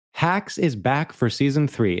Hacks is back for season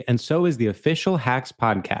 3, and so is the official Hacks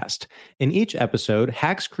podcast. In each episode,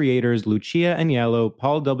 Hacks creators Lucia Agnello,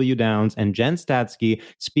 Paul W. Downs, and Jen Statsky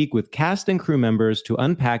speak with cast and crew members to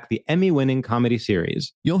unpack the Emmy-winning comedy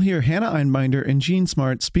series. You'll hear Hannah Einbinder and Gene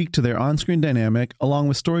Smart speak to their on-screen dynamic, along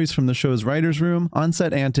with stories from the show's writer's room,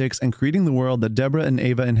 on-set antics, and creating the world that Deborah and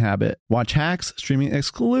Ava inhabit. Watch Hacks, streaming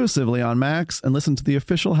exclusively on Max, and listen to the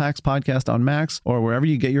official Hacks podcast on Max or wherever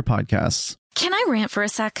you get your podcasts. Can I rant for a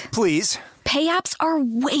sec? Please. Pay apps are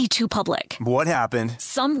way too public. What happened?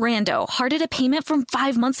 Some rando hearted a payment from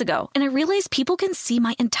 5 months ago, and I realized people can see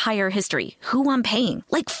my entire history, who I'm paying,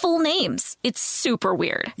 like full names. It's super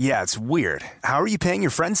weird. Yeah, it's weird. How are you paying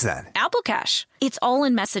your friends then? Apple Cash. It's all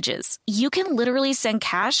in messages. You can literally send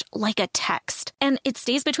cash like a text, and it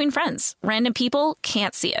stays between friends. Random people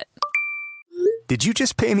can't see it. Did you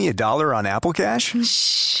just pay me $1 on Apple Cash?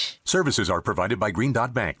 Shh. Services are provided by Green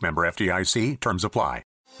Dot Bank, member FDIC. Terms apply.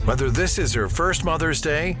 Whether this is her first Mother's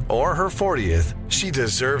Day or her 40th, she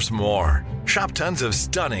deserves more. Shop tons of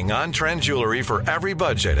stunning on-trend jewelry for every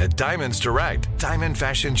budget at Diamonds Direct. Diamond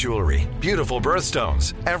fashion jewelry, beautiful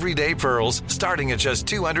birthstones, everyday pearls starting at just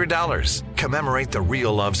 $200. Commemorate the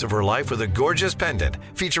real loves of her life with a gorgeous pendant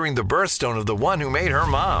featuring the birthstone of the one who made her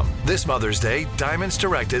mom. This Mother's Day, Diamonds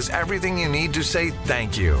Direct is everything you need to say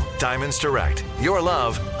thank you. Diamonds Direct. Your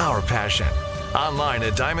love, our passion. Online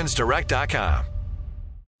at diamondsdirect.com.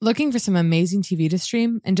 Looking for some amazing TV to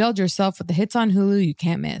stream? Indulge yourself with the hits on Hulu you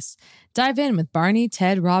can't miss. Dive in with Barney,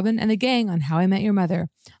 Ted, Robin, and the gang on How I Met Your Mother.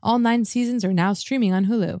 All 9 seasons are now streaming on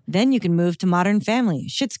Hulu. Then you can move to Modern Family,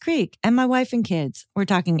 Schitt's Creek, and My Wife and Kids. We're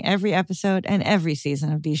talking every episode and every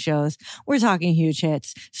season of these shows. We're talking huge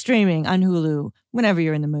hits, streaming on Hulu whenever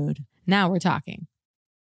you're in the mood. Now we're talking.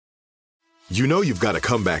 You know you've got a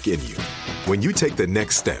comeback in you. When you take the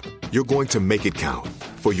next step, you're going to make it count.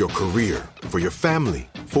 For your career, for your family,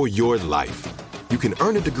 for your life. You can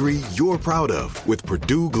earn a degree you're proud of with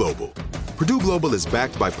Purdue Global. Purdue Global is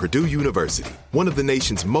backed by Purdue University, one of the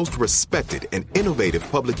nation's most respected and innovative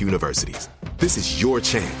public universities. This is your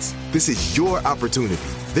chance. This is your opportunity.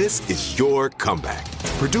 This is your comeback.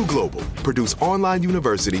 Purdue Global, Purdue's online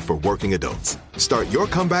university for working adults. Start your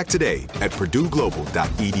comeback today at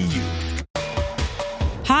purdueglobal.edu.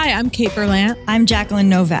 Hi, I'm Kate Berlant. I'm Jacqueline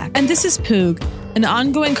Novak. And this is Poog, an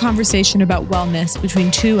ongoing conversation about wellness between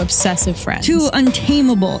 2 obsessive friends. 2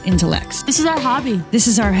 untamable intellects. This is our hobby. This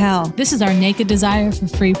is our hell. This is our naked desire for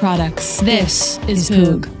free products. This is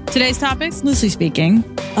Poog. Today's topics? Loosely speaking,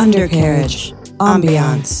 undercarriage,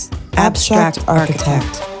 ambiance, abstract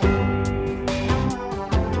architect.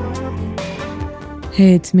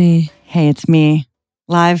 Hey, it's me. Hey, it's me.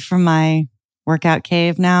 Live from my workout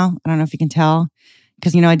cave now. I don't know if you can tell.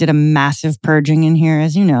 Because, I did a massive purging in here,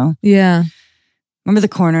 as you know. Yeah. Remember the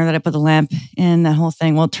corner that I put the lamp in, that whole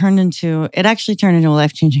thing? Well, it actually turned into a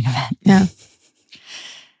life-changing event. Yeah.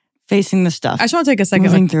 Facing the stuff. I just want to take a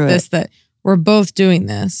second through this, that we're both doing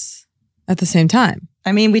this at the same time.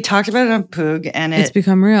 I mean, we talked about it on Poog, and it's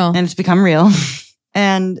become real. And it's become real.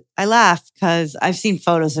 And I laugh because I've seen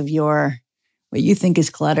photos of what you think is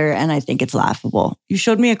clutter, and I think it's laughable. You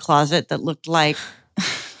showed me a closet that looked like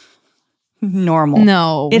normal.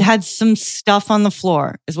 No. It had some stuff on the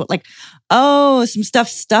floor. Some stuff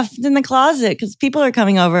stuffed in the closet because people are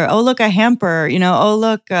coming over. Oh, look, a hamper. Oh,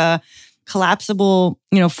 look, collapsible,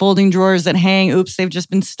 folding drawers that hang. Oops, they've just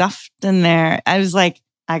been stuffed in there. I was like,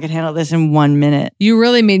 I could handle this in 1 minute. You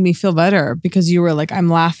really made me feel better because you were like, I'm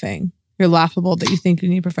laughing. You're laughable that you think you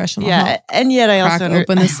need professional help. Yeah, and yet I also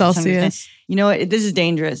open the Celsius. You know what? This is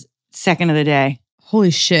dangerous. Second of the day. Holy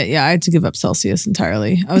shit. Yeah, I had to give up Celsius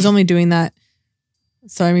entirely. I was only doing that.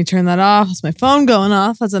 So let me turn that off. It's my phone going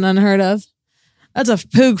off. That's an unheard of. That's a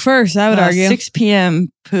Poog first, I would argue. 6 p.m.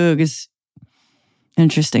 Poog is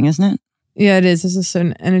interesting, isn't it? Yeah, it is. This is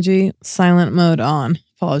an energy silent mode on.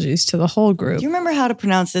 Apologies to the whole group. Do you remember how to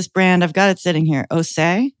pronounce this brand? I've got it sitting here.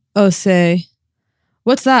 Osé? Osé.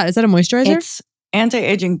 What's that? Is that a moisturizer? It's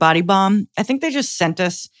anti-aging body balm. I think they just sent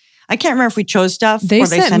us. I can't remember if we chose stuff or they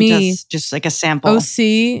sent me us just like a sample.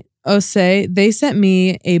 Osé. They sent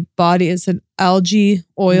me a body. It's an algae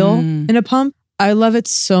oil in a pump. I love it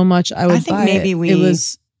so much. I think buy maybe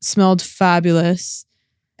it. Smelled fabulous.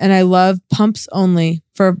 And I love pumps only.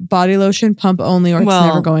 For body lotion, pump only, or it's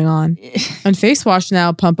never going on. And face wash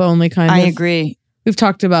now, pump only kind of. I agree. We've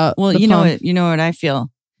talked about you know what I feel?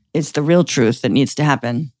 It's the real truth that needs to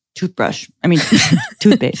happen. Toothpaste,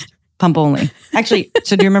 pump only. Actually,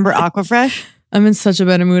 so do you remember Aquafresh? I'm in such a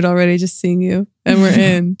better mood already just seeing you. And we're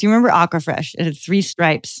in. Do you remember Aquafresh? It had 3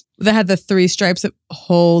 stripes. That had the 3 stripes of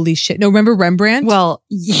holy shit. No, remember Rembrandt? Well,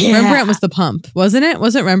 yeah. Rembrandt was the pump, wasn't it?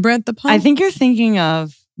 Wasn't Rembrandt the pump? I think you're thinking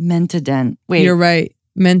of Mentadent. Wait. You're right.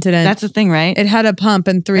 Mentadent. That's the thing, right? It had a pump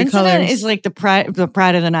and 3 colors. Mentadent is like the pride of the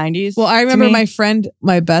 90s. Well, I remember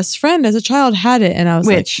my best friend as a child had it, and I was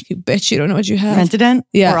like, "You bitch, you don't know what you have." Mentadent?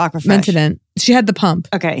 Yeah. Or Aquafresh? Mentadent. She had the pump.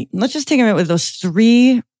 Okay, let's just take a minute with those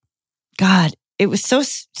 3. God, it was so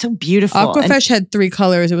beautiful. Aquafresh had 3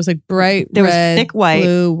 colors. It was like bright there red, was thick white,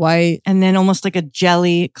 blue, white, and then almost like a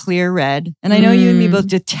jelly clear red. And I know you and me both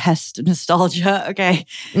detest nostalgia. Okay,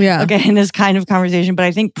 yeah, okay, in this kind of conversation, but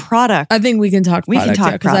I think product. I think we can talk. We can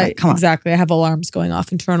talk product. Come on. Exactly. I have alarms going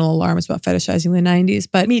off, internal alarms about fetishizing the 90s.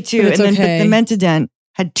 But me too. But and then the Mentadent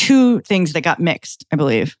had 2 things that got mixed. I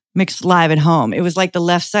believe mixed live at home. It was like the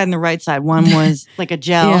left side and the right side. One was like a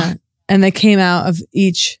gel, yeah, and they came out of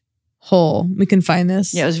each hole. We can find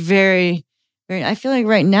this. Yeah, it was very, very. I feel like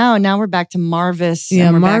right now we're back to Marvis. Yeah,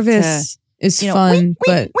 Marvis is fun,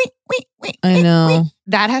 but I know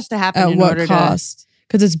that has to happen. At what cost?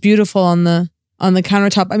 Because it's beautiful on the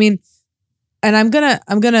countertop. I mean, and I'm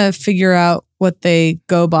gonna figure out what they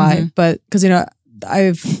go by, but because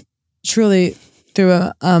I've truly through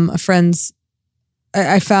a friend's,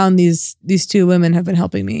 I found these 2 women have been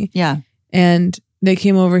helping me. Yeah, and they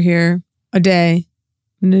came over here a day.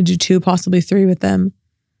 I'm going to do 2, possibly 3 with them.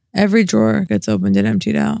 Every drawer gets opened and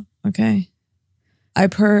emptied out. Okay. I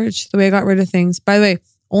purged the way I got rid of things. By the way,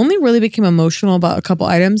 only really became emotional about a couple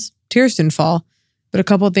items. Tears didn't fall, but a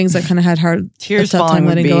couple of things that kind of had hard tears falling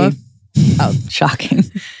letting go of. Oh, shocking.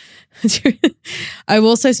 I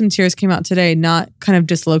will say some tears came out today, not kind of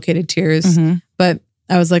dislocated tears, but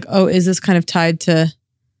I was like, oh, is this kind of tied to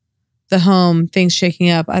the home, things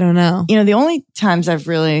shaking up? I don't know. The only times I'm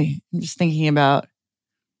just thinking about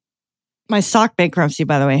my sock bankruptcy,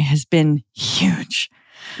 by the way, has been huge.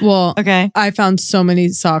 Well, okay. I found so many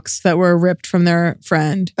socks that were ripped from their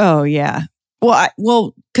friend. Oh, yeah.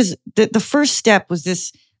 Well, because the first step was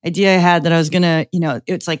this idea I had that I was going to,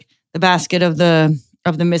 it's like the basket of the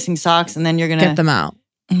missing socks, and then you're going to get them out.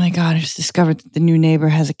 Oh my God, I just discovered that the new neighbor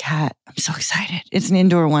has a cat. I'm so excited. It's an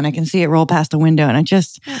indoor one. I can see it roll past the window, and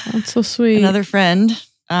that's so sweet. Another friend,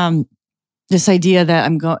 this idea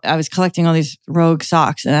that I was collecting all these rogue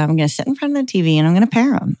socks, and I'm going to sit in front of the TV and I'm going to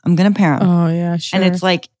pair them. Oh yeah, sure. And it's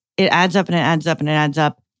like, it adds up and it adds up and it adds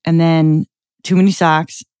up. And then too many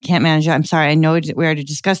socks, can't manage it. I'm sorry. I know we already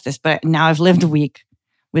discussed this, but now I've lived a week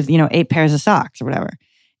with, 8 pairs of socks or whatever.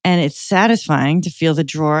 And it's satisfying to feel the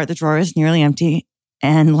drawer is nearly empty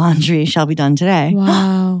and laundry shall be done today.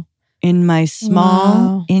 Wow. In my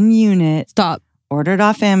small in-unit. Stop. Ordered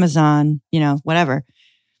off Amazon, whatever.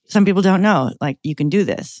 Some people don't know, like, you can do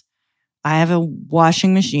this. I have a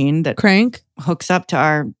washing machine that crank hooks up to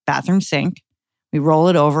our bathroom sink. We roll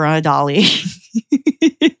it over on a dolly.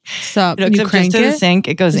 Stop. It hooks you up crank just to it? the sink.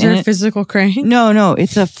 It goes Is in there a it. physical crank? No.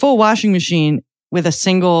 It's a full washing machine with a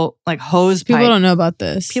single hose pipe. People don't know about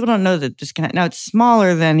this. People don't know that disconnect. Now, it's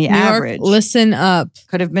smaller than the New York, average. listen up.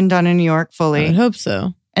 Could have been done in New York fully. I would hope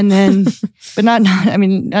so. And then, but not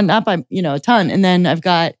by, a ton. And then I've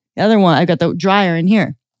got the other one. I've got the dryer in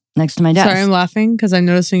here next to my desk. Sorry, I'm laughing because I'm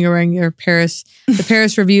noticing you're wearing your Paris. The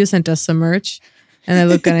Paris Review sent us some merch. And I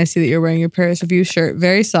look and I see that you're wearing your Paris Review shirt.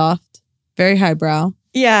 Very soft, very highbrow.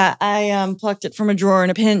 Yeah, I plucked it from a drawer in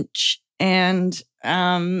a pinch. And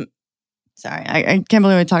sorry, I can't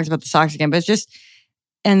believe I talked about the socks again, but it's just,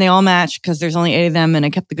 and they all match because there's only 8 of them and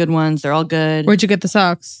I kept the good ones. They're all good. Where'd you get the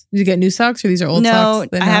socks? Did you get new socks or these are old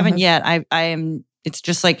socks? No, I haven't yet. It's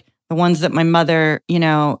just like the ones that my mother,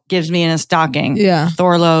 gives me in a stocking. Yeah.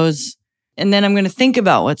 Thorlos. And then I'm going to think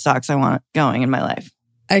about what socks I want going in my life.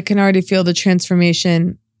 I can already feel the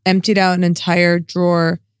transformation. Emptied out an entire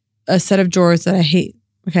drawer, a set of drawers that I hate.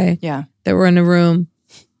 Okay. Yeah. That were in a room.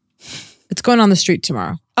 It's going on the street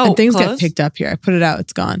tomorrow. Oh, and things clothes? get picked up here. I put it out.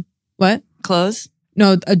 It's gone. What? Clothes?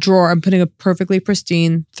 No, a drawer. I'm putting a perfectly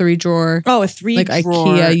pristine 3-drawer. Oh, a 3-drawer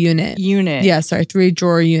IKEA unit. Yeah, sorry,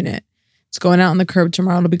 3-drawer unit. It's going out on the curb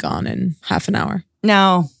tomorrow. It'll be gone in half an hour.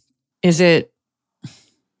 Now,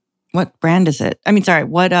 what brand is it?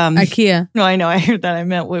 What? IKEA. No, I know. I heard that. I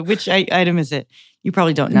meant, which item is it? You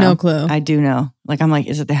probably don't know. No clue. I do know. I'm like,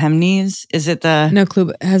 is it the Hemneys? Is it the... No clue,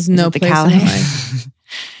 but it has no place in my life.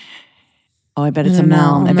 Oh, I bet it's a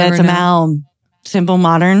Malm. I bet it's a Malm. Simple,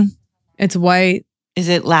 modern. It's white. Is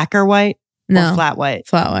it lacquer white? No. Or flat white?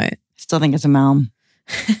 Flat white. Still think it's a Malm.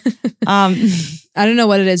 I don't know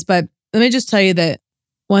what it is, but let me just tell you that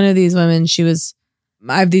one of these women,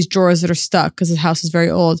 I have these drawers that are stuck because the house is very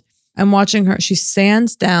old. I'm watching her. She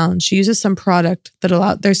sands down. She uses some product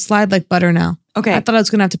that they slide like butter now. Okay. I thought I was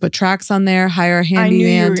going to have to put tracks on there, hire a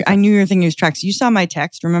handyman. I knew you were thinking it was tracks. You saw my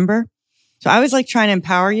text, remember? So I was trying to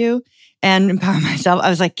empower you and empower myself. I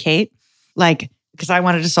was like, Kate, because I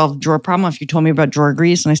wanted to solve the drawer problem. If you told me about drawer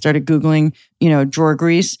grease, and I started Googling, drawer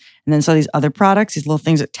grease, and then saw these other products, these little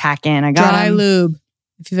things that tack in. I got dry lube.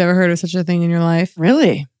 If you've ever heard of such a thing in your life.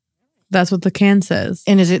 Really? That's what the can says.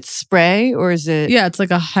 And is it spray or is it? Yeah, it's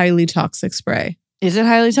like a highly toxic spray. Is it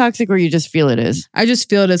highly toxic or you just feel it is? I just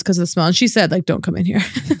feel it is because of the smell. And she said, like, don't come in here.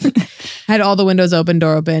 I had all the windows open,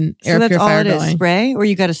 door open, air that's purifier all it going. Is, spray or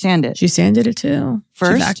you got to sand it? She sanded it too.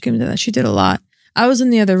 First? She vacuumed it. She did a lot. I was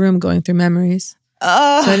in the other room going through memories. So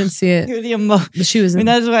I didn't see it. You're the she was in.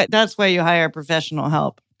 That's why you hire professional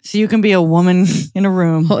help. So you can be a woman in a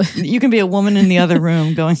room. You can be a woman in the other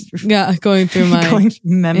room going through. Yeah, going through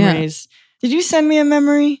memories. Yeah. Did you send me a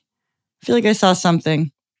memory? I feel like I saw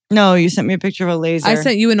something. No, you sent me a picture of a laser. I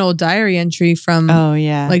sent you an old diary entry from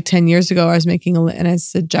like 10 years ago. I was making and I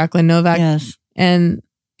said Jacqueline Novak. Yes. And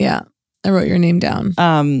yeah, I wrote your name down.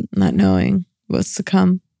 Not knowing what's to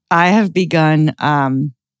come. I have begun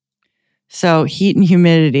so heat and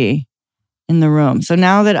humidity in the room. So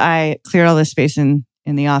now that I cleared all this space in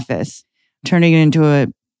the office, turning it into a,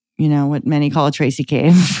 what many call a Tracy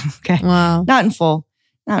cave. Okay. Wow. Not in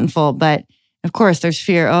full, but of course there's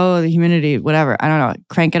fear. Oh, the humidity, whatever. I don't know.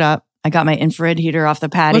 Crank it up. I got my infrared heater off the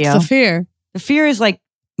patio. What's the fear? The fear is like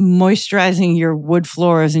moisturizing your wood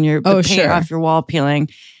floors and your paint off your wall peeling.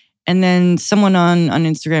 And then someone on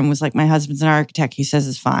Instagram was like, my husband's an architect. He says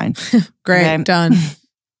it's fine. Great. Okay? Done.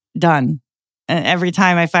 Done. And every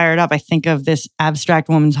time I fire it up, I think of this abstract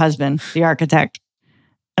woman's husband, the architect.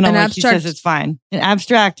 And I'm like, he says it's fine. An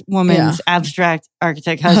abstract woman's abstract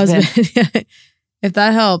architect husband. If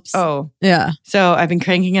that helps. Oh. Yeah. So I've been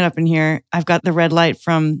cranking it up in here. I've got the red light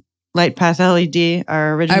from Light Path LED,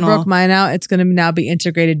 our original. I broke mine out. It's going to now be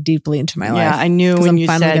integrated deeply into my life. Yeah, I knew when you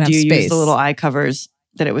said you used the little eye covers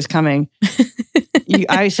that it was coming.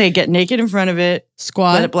 I say get naked in front of it.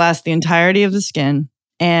 Squat. Let it blast the entirety of the skin.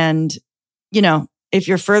 And, if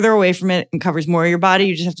you're further away from it and covers more of your body,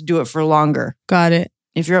 you just have to do it for longer. Got it.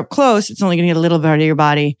 If you're up close, it's only going to get a little bit of your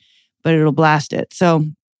body, but it'll blast it. So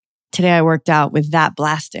today I worked out with that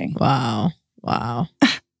blasting. Wow.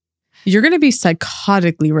 You're going to be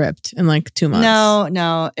psychotically ripped in like 2 months.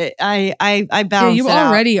 No. I balance you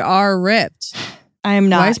already are ripped. I am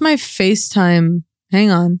not. Why is my FaceTime?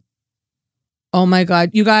 Hang on. Oh my God.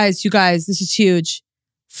 You guys, this is huge.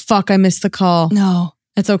 Fuck, I missed the call. No.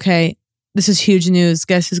 That's okay. This is huge news.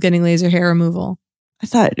 Guess who's getting laser hair removal? I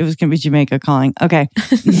thought it was going to be Jamaica calling. Okay.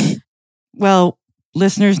 Well,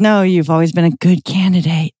 listeners know you've always been a good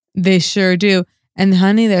candidate. They sure do. And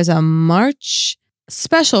honey, there's a March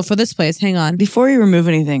special for this place. Hang on. Before you remove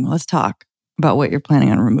anything, let's talk about what you're planning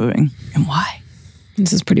on removing and why.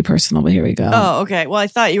 This is pretty personal, but here we go. Oh, okay. Well, I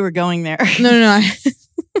thought you were going there. No.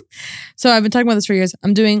 So I've been talking about this for years.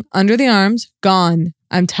 I'm doing under the arms, gone.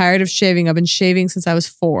 I'm tired of shaving. I've been shaving since I was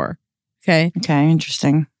 4. Okay. Okay,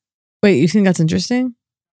 interesting. Wait, you think that's interesting?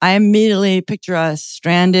 I immediately picture us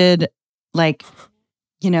stranded, like,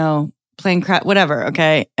 playing crap, whatever,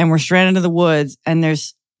 okay? And we're stranded in the woods and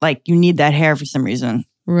there's like, you need that hair for some reason.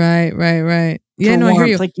 Right. Yeah, no, I hear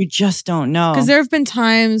you. Like you just don't know. Because there have been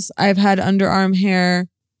times I've had underarm hair.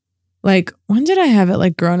 Like, when did I have it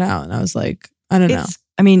like grown out? And I was like, I don't know.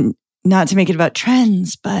 I mean, not to make it about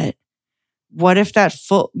trends, but what if that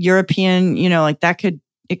full European,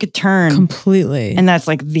 it could turn completely. And that's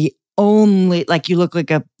like the only, like you look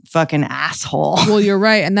like a fucking asshole. Well, you're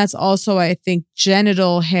right. And that's also, I think,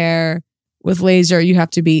 genital hair with laser, you have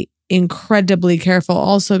to be incredibly careful.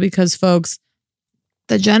 Also because, folks,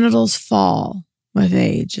 the genitals fall with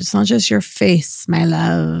age. It's not just your face, my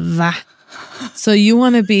love. So you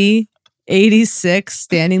want to be 86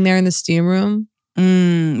 standing there in the steam room?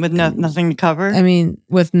 With nothing to cover? I mean,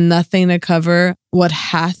 with nothing to cover what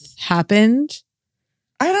hath happened?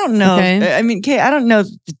 I don't know. Okay. I mean, Kate, I don't know if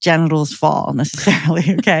the genitals fall necessarily,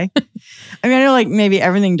 okay? I mean, I know like maybe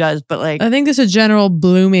everything does, but like... I think there's a general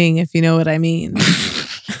blooming, if you know what I mean.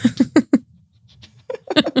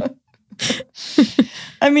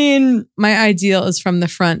 I mean... My ideal is from the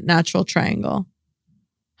front natural triangle.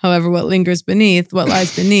 However, what lies beneath...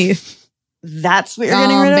 That's what you're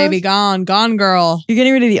getting rid of? Baby, gone girl. You're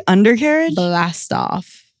getting rid of the undercarriage? Blast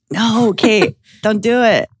off. No, Kate, don't do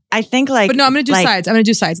it. I think like... But no, I'm going to do sides. I'm going to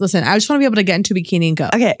do sides. Listen, I just want to be able to get into a bikini and go.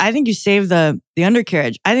 Okay, I think you save the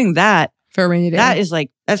undercarriage. I think that... For a rainy day. That is like...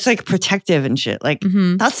 That's like protective and shit. Like,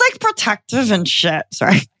 that's like protective and shit.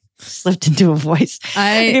 Sorry. Slipped into a voice.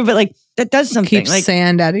 Okay, but like, that does something. Keeps like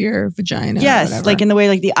sand out of your vagina. Yes, like in the way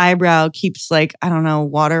like the eyebrow keeps like, I don't know,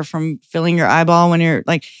 water from filling your eyeball when you're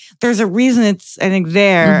like... There's a reason it's, I think,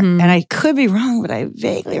 there. And I could be wrong, but I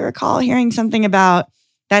vaguely recall hearing something about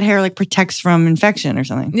that hair like protects from infection or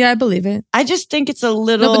something. Yeah, I believe it. I just think it's a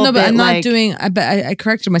little but I'm not like, doing, I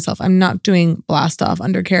corrected myself. I'm not doing blast off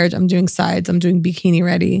undercarriage. I'm doing sides. I'm doing bikini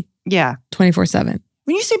ready. Yeah. 24/7.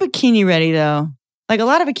 When you say bikini ready though, like a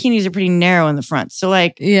lot of bikinis are pretty narrow in the front. So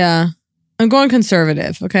like. Yeah. I'm going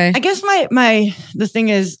conservative. Okay. I guess the thing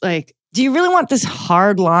is like, do you really want this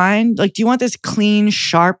hard line? Like, do you want this clean,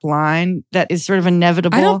 sharp line that is sort of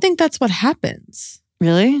inevitable? I don't think that's what happens.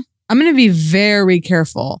 Really? I'm going to be very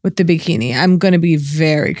careful with the bikini. I'm going to be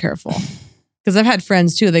very careful. Because I've had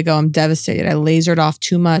friends too. They go, I'm devastated. I lasered off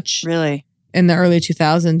too much. Really? In the early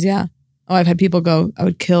 2000s. Yeah. Oh, I've had people go, I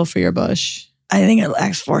would kill for your bush. I think it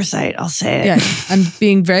lacks foresight. I'll say it. Yeah. I'm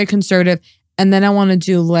being very conservative. And then I want to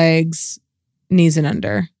do legs, knees and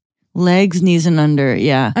under. Legs, knees and under.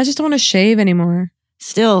 Yeah. I just don't want to shave anymore.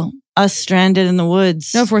 Still, us stranded in the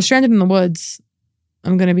woods. No, if we're stranded in the woods,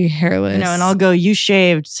 I'm going to be hairless. And I'll go, you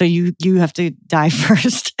shaved, so you have to die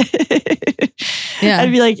first. Yeah.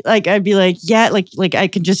 I'd be like, yeah, like I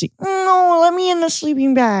could just, no, let me in the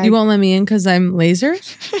sleeping bag. You won't let me in because I'm laser?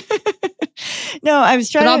 No, I was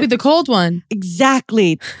trying But I'll be the cold one.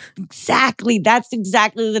 Exactly. That's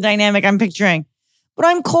exactly the dynamic I'm picturing. But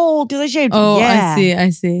I'm cold because I shaved. Oh, yeah. I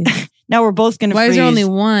see. Now we're both going to freeze. Why is there only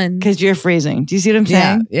one? Because you're freezing. Do you see what I'm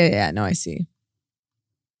saying? Yeah. No, I see.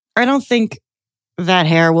 I don't think that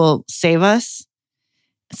hair will save us.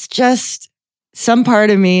 It's just some part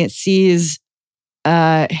of me sees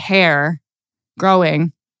hair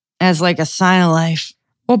growing as like a sign of life.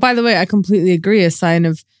 Well, by the way, I completely agree. A sign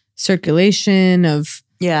of circulation, of,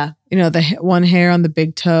 the one hair on the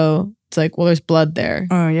big toe. It's like, well, there's blood there.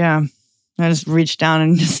 Oh, yeah. I just reached down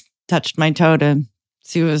and just touched my toe to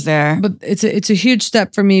see what was there. But it's a huge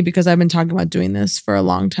step for me because I've been talking about doing this for a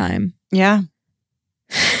long time. Yeah.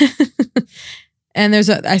 And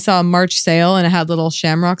I saw a March sale and it had little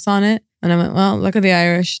shamrocks on it. And I went, well, look at the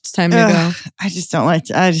Irish. It's time to go. I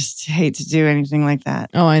just hate to do anything like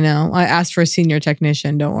that. Oh, I know. I asked for a senior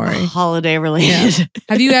technician. Don't worry. Holiday related. Yeah.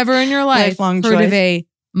 Have you ever in your life Lifelong heard choice. of a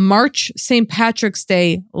March St. Patrick's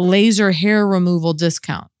Day laser hair removal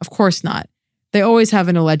discount? Of course not. They always have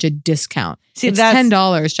an alleged discount. See, it's $10,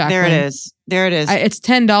 Jacqueline. There it is. It's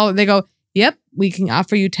 $10. They go, yep, we can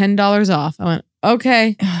offer you $10 off. I went,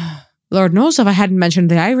 okay. Lord knows if I hadn't mentioned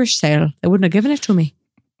the Irish sale, they wouldn't have given it to me.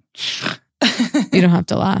 You don't have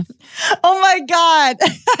to laugh. Oh my God.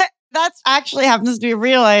 That actually happens to be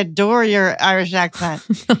real. I adore your Irish accent.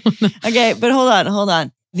 No. Okay, but hold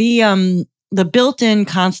on. The built-in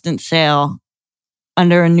constant sale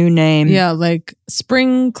under a new name. Yeah, like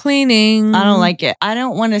spring cleaning. I don't like it. I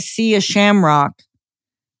don't want to see a shamrock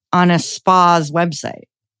on a spa's website.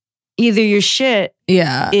 Either your shit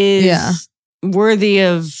is worthy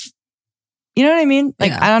of, you know what I mean?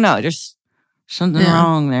 Like, I don't know. There's something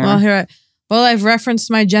wrong there. Well, I've referenced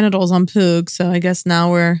my genitals on Poog, so I guess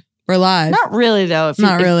now we're live. Not really, though.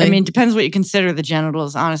 Really. I mean, it depends what you consider the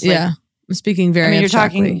genitals, honestly. Yeah. I'm speaking very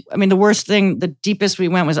abstractly. The worst thing, the deepest we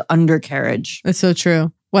went was undercarriage. That's so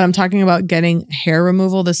true. When I'm talking about getting hair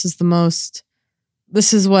removal, this is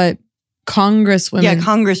what Congresswomen. Yeah,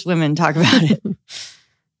 Congresswomen talk about it.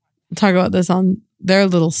 Talk about this on their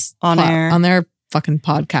little air. On their fucking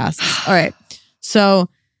podcasts. All right. So,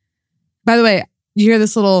 by the way, you hear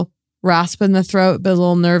this little rasp in the throat, but a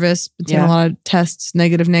little nervous. Been taking a lot of tests,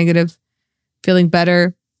 negative. Feeling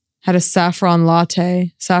better. Had a saffron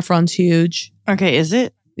latte. Saffron's huge. Okay, is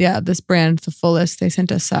it? Yeah, this brand, The Fullest, they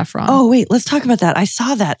sent us saffron. Oh, wait, let's talk about that. I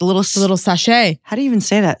saw that. The little sachet. How do you even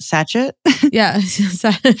say that? Sachet? Yeah.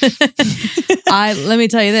 Let me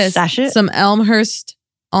tell you this. Sachet? Some Elmhurst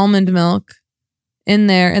almond milk in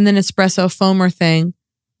there, and then espresso foamer thing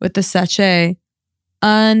with the sachet.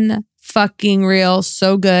 Unfucking real.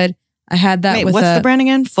 So good. I had that with what's the brand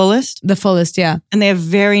again? Fullest? The Fullest, yeah. And they have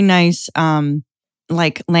very nice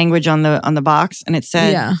like language on the box, and it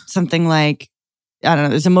said something like, I don't know,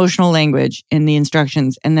 there's emotional language in the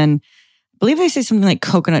instructions, and then I believe they say something like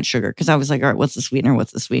coconut sugar, because I was like, all right, what's the sweetener?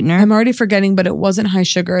 I'm already forgetting, but it wasn't high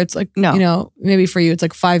sugar. It's like, maybe for you, it's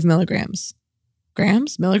like 5 milligrams.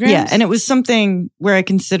 Milligrams? Yeah, and it was something where I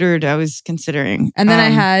was considering. And then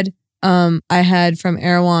I had from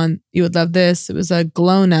Erewhon, you would love this. It was a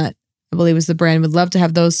glow nut, I believe was the brand. Would love to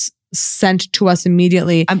have those sent to us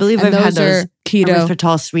immediately. I believe I've had those keto.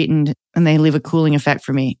 Erythritol sweetened, and they leave a cooling effect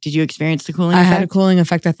for me. Did you experience the cooling effect? I had a cooling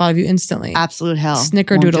effect. I thought of you instantly. Absolute hell.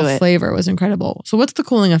 Snickerdoodle flavor was incredible. So what's the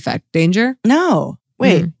cooling effect? Danger? No.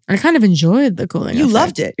 Wait. I kind of enjoyed the cooling effect. You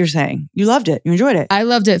loved it, you're saying. You loved it. You enjoyed it. I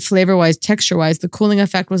loved it flavor-wise, texture-wise. The cooling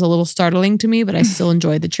effect was a little startling to me, but I still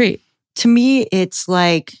enjoyed the treat. To me, it's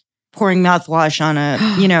like pouring mouthwash on a,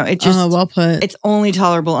 it just, well put. It's only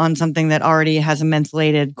tolerable on something that already has a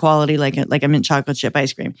mentholated quality, like a mint chocolate chip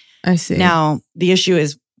ice cream. I see. Now, the issue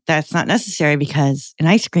is that's not necessary because in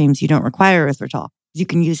ice creams, you don't require erythritol. You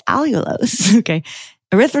can use allulose. Okay.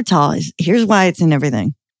 Erythritol here's why it's in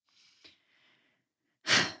everything.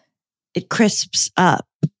 It crisps up.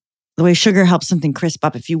 The way sugar helps something crisp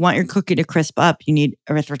up. If you want your cookie to crisp up, you need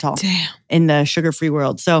erythritol. Damn. In the sugar-free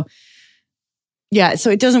world. So, yeah, so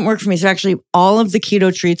it doesn't work for me. So actually, all of the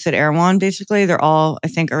keto treats at Erewhon, basically, they're all, I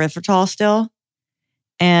think, erythritol still.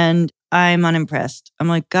 And I'm unimpressed. I'm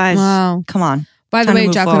like, guys, come on. By the way,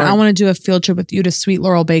 Jacqueline, I want to do a field trip with you to Sweet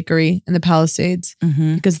Laurel Bakery in the Palisades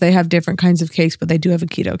because they have different kinds of cakes, but they do have a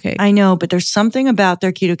keto cake. I know, but there's something about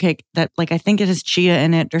their keto cake that, like, I think it has chia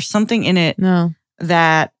in it. There's something in it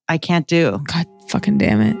that I can't do. God fucking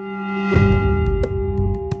damn it.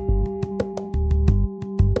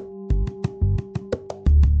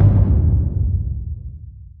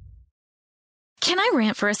 Can I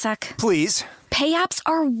rant for a sec? Please. Pay apps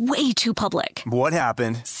are way too public. What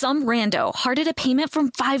happened? Some rando hearted a payment from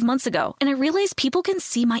 5 months ago, and I realized people can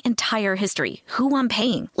see my entire history, who I'm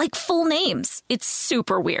paying, like full names. It's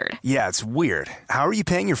super weird. Yeah, it's weird. How are you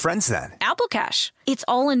paying your friends then? Apple Cash. It's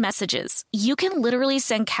all in messages. You can literally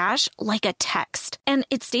send cash like a text, and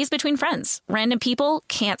it stays between friends. Random people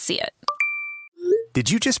can't see it. Did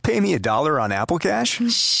you just pay me $1 on Apple Cash?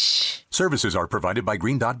 Shh. Services are provided by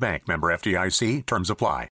Green Dot Bank. Member FDIC. Terms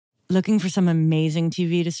apply. Looking for some amazing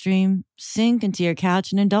TV to stream? Sink into your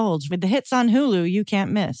couch and indulge with the hits on Hulu you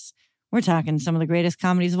can't miss. We're talking some of the greatest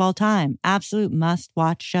comedies of all time, absolute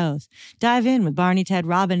must-watch shows. Dive in with Barney, Ted,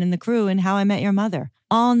 Robin, and the crew in How I Met Your Mother.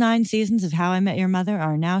 All 9 seasons of How I Met Your Mother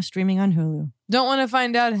are now streaming on Hulu. Don't want to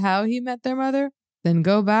find out how he met their mother? Then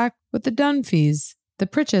go back with the Dunphys, the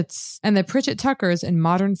Pritchetts, and the Pritchett Tuckers in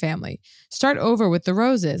Modern Family. Start over with the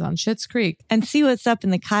Roses on Schitt's Creek. And see what's up in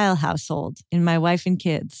the Kyle household in My Wife and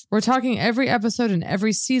Kids. We're talking every episode and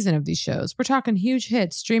every season of these shows. We're talking huge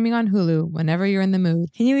hits streaming on Hulu whenever you're in the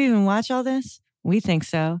mood. Can you even watch all this? We think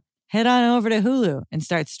so. Head on over to Hulu and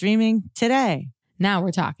start streaming today. Now we're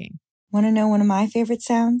talking. Want to know one of my favorite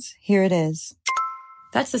sounds? Here it is.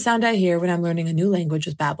 That's the sound I hear when I'm learning a new language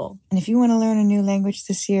with Babbel. And if you want to learn a new language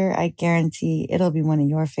this year, I guarantee it'll be one of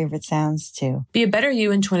your favorite sounds too. Be a better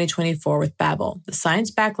you in 2024 with Babbel, the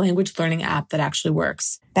science-backed language learning app that actually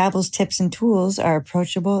works. Babbel's tips and tools are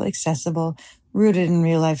approachable, accessible, rooted in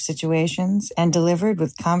real-life situations, and delivered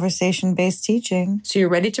with conversation-based teaching. So you're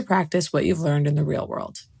ready to practice what you've learned in the real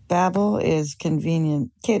world. Babbel is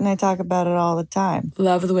convenient. Kate and I talk about it all the time.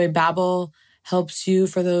 Love the way Babbel helps you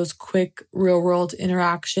for those quick real-world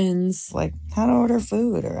interactions. Like how to order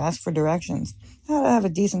food or ask for directions. How to have a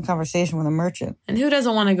decent conversation with a merchant. And who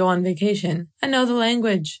doesn't want to go on vacation and know the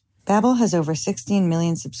language? Babbel has over 16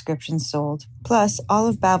 million subscriptions sold. Plus, all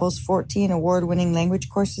of Babbel's 14 award-winning language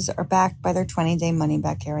courses are backed by their 20-day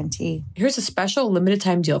money-back guarantee. Here's a special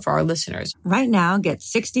limited-time deal for our listeners. Right now, get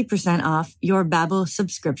 60% off your Babbel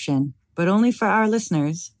subscription, but only for our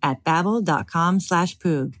listeners at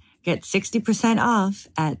babbel.com/poog. Get 60% off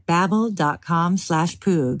at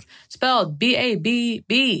babbel.com/poog. Spelled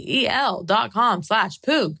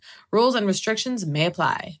BABBEL.com/poog. Rules and restrictions may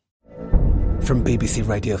apply. From BBC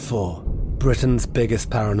Radio 4, Britain's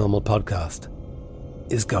biggest paranormal podcast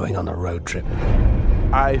is going on a road trip.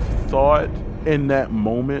 I thought in that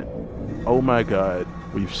moment, oh my God,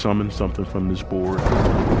 we've summoned something from this board.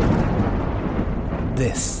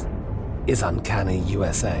 This is Uncanny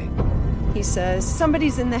USA. He says,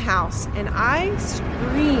 somebody's in the house, and I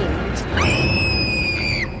screamed.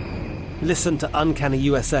 Listen to Uncanny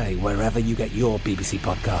USA wherever you get your BBC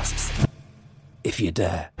podcasts, if you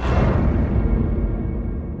dare.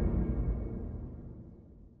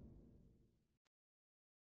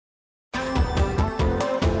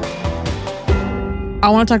 I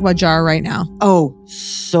want to talk about Jar right now. Oh,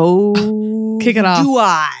 so kick it off. Do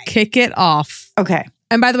I? Kick it off. Okay.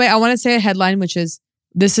 And by the way, I want to say a headline, which is,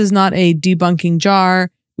 this is not a debunking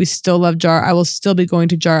Jar. We still love Jar. I will still be going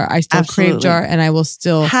to Jar. I still crave Jar, and I will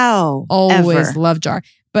still always love Jar.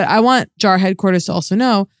 But I want Jar headquarters to also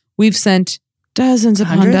know we've sent dozens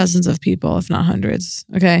upon dozens of people, if not hundreds,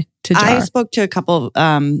 to Jar. I spoke to a couple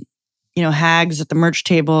hags at the merch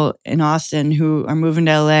table in Austin who are moving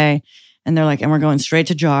to LA, and they're like, and we're going straight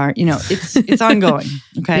to Jar. It's ongoing.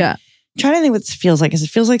 Okay. Yeah. I'm trying to think what this feels like, because it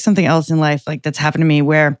feels like something else in life like that's happened to me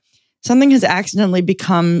where something has accidentally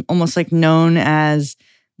become almost like known as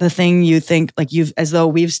the thing you think, like as though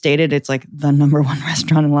we've stated it's like the number one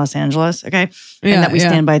restaurant in Los Angeles, okay? Yeah, and that we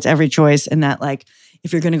stand by its every choice, and that like,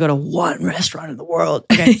 if you're going to go to one restaurant in the world,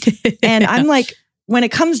 okay? And I'm like when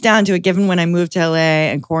it comes down to it, given when I moved to LA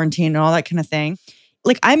and quarantine and all that kind of thing,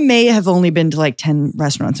 like I may have only been to like 10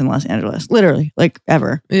 restaurants in Los Angeles, literally, like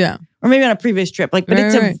ever. Yeah. Or maybe on a previous trip. Like, but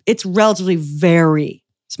it's relatively very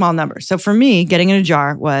small number. So for me, getting in a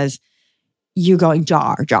jar was you going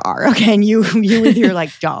jar. Okay. And you with your like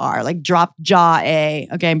jar, like drop jaw A.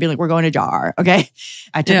 Okay. And be like, we're going to jar. Okay.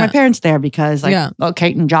 I took my parents there because like,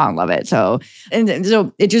 Kate and John love it. So, and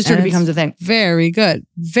so it just sort of becomes a thing. Very good.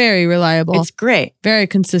 Very reliable. It's great. Very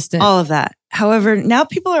consistent. All of that. However, now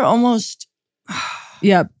people are almost...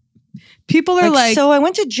 Yep. People are like... So I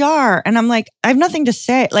went to Jar and I'm like, I have nothing to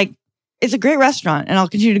say. Like, it's a great restaurant and I'll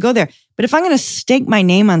continue to go there. But if I'm going to stake my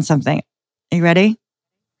name on something, are you ready?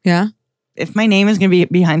 Yeah. If my name is going to be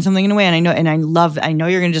behind something in a way, and I know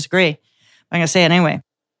you're going to disagree, I'm going to say it anyway.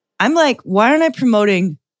 I'm like, why aren't I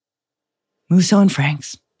promoting Musso and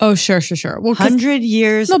Frank's? Oh, sure. Well, 100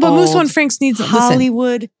 years No, but old, Musso and Frank's needs...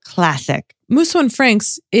 Hollywood classic. Musso and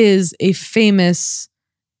Frank's is a famous...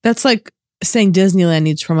 That's like saying Disneyland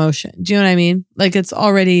needs promotion. Do you know what I mean? Like it's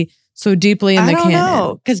already so deeply in the canon. I don't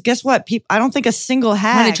know. Because guess what? I don't think a single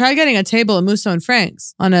hack... Honey, try getting a table at Musso and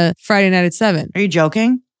Frank's on a Friday night at 7. Are you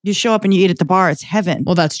joking? You show up and you eat at the bar. It's heaven.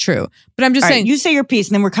 Well, that's true. But I'm just saying... Right, you say your piece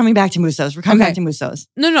and then we're coming back to Musso's. We're coming back to Musso's.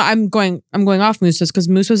 No, I'm going off Musso's because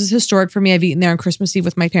Musso's is historic for me. I've eaten there on Christmas Eve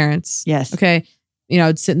with my parents. Yes. Okay. You know,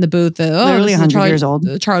 I'd sit in the booth. Literally 100 years old.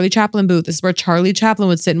 The Charlie Chaplin booth. This is where Charlie Chaplin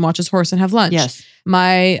would sit and watch his horse and have lunch. Yes.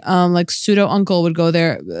 My like pseudo uncle would go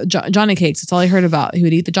there. Johnny Cakes. That's all I heard about. He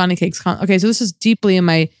would eat the Johnny Cakes. Okay, so this is deeply in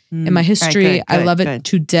my history. Right, good, I love it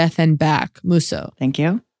to death and back. Musso. Thank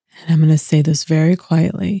you. And I'm going to say this very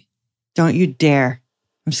quietly. Don't you dare.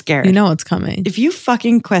 I'm scared. You know what's coming. If you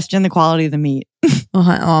fucking question the quality of the meat.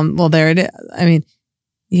 Well, there it is. I mean,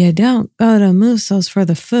 you don't go to Musso's for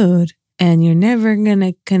the food. And you're never going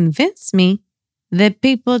to convince me that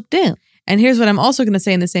people do. And here's what I'm also going to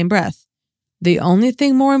say in the same breath. The only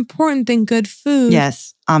thing more important than good food...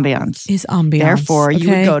 Yes, ambiance. ...is ambiance. Therefore, you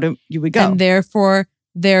would go. And therefore,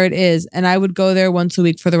 there it is. And I would go there once a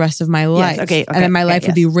week for the rest of my life. Yes, okay. And then my life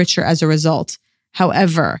would be richer as a result.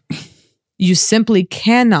 However, you simply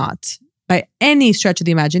cannot, by any stretch of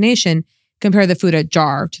the imagination, compare the food at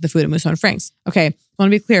Jar to the food at Musso and Frank's. Okay, I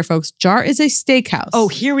want to be clear, folks. Jar is a steakhouse. Oh,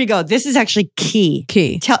 here we go. This is actually key.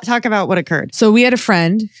 Talk about what occurred. So we had a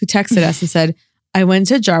friend who texted us and said, I went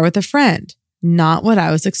to Jar with a friend. Not what I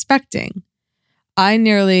was expecting. I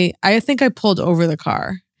think I pulled over the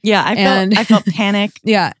car. Yeah, I felt panic.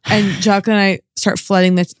 Yeah, and Jacques and I start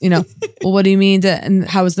flooding this, well, what do you mean? And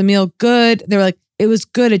how was the meal? Good. They were like, it was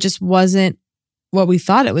good. It just wasn't what we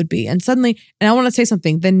thought it would be. And suddenly, and I want to say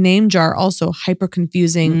something, the name Jar also hyper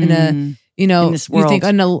confusing in a, in this world. You think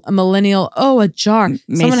a millennial, a jar.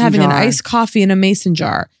 Someone having jar. an iced coffee in a mason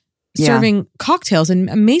jar, serving cocktails in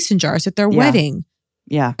mason jars at their wedding.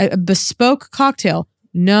 Yeah. A bespoke cocktail.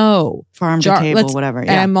 No. Farm to table, whatever.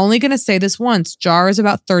 Yeah. And I'm only going to say this once. Jar is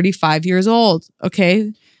about 35 years old.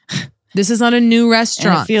 Okay. This is not a new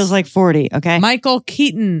restaurant. And it feels like 40. Okay. Michael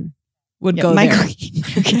Keaton would go there.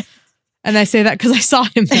 Okay. And I say that because I saw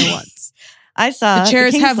him there once. I saw the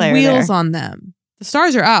chairs have wheels there. on them. The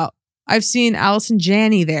stars are out. I've seen Allison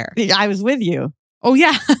Janney there. I was with you. Oh,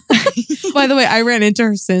 yeah. By the way, I ran into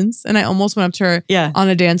her since and I almost went up to her on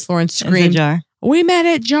a dance floor and screamed, we met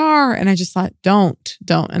at Jar. And I just thought, don't.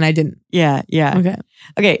 And I didn't. Yeah.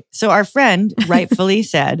 Okay. So our friend rightfully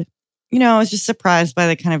said, I was just surprised by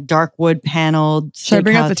the kind of dark wood paneled. Should I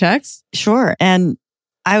bring up the text? Sure. And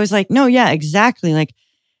I was like, no, yeah, exactly. Like,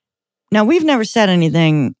 now we've never said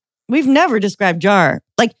anything. We've never described Jar.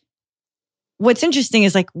 Like, what's interesting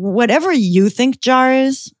is like, whatever you think Jar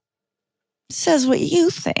is, says what you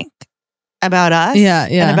think about us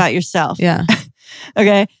and about yourself. Yeah.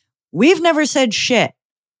 Okay. We've never said shit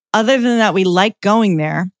other than that we like going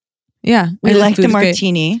there. Yeah. We like the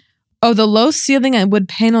martini. Great. Oh, the low ceiling and wood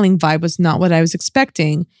paneling vibe was not what I was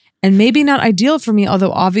expecting. And maybe not ideal for me,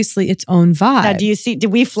 although obviously its own vibe. Now, did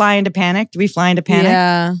we fly into panic?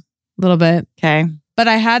 Yeah, a little bit. Okay. But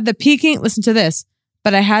I had listen to this,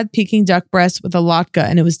 but I had Peking duck breast with a latke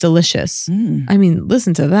and it was delicious. I mean,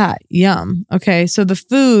 listen to that. Yum. Okay. So the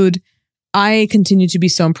food, I continue to be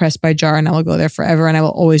so impressed by Jar and I will go there forever and I will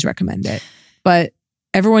always recommend it. But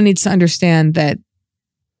everyone needs to understand that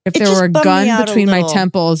if there were a gun between my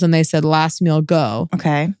temples and they said last meal go.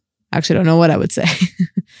 Okay. I actually don't know what I would say.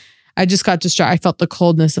 I just got distracted. I felt the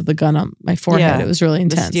coldness of the gun on my forehead. Yeah, it was really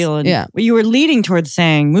intense. The steel yeah. Well, you were leading towards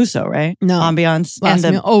saying Musso, right? No. Ambiance. Last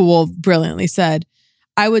meal. Oh, well, brilliantly said.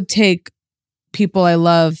 I would take people I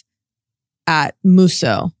love at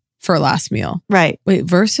Musso for last meal. Right. Wait,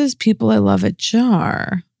 versus people I love at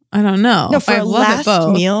Jar. I don't know. No, for I a love it last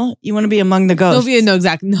both. meal, you want to be among the ghosts. No,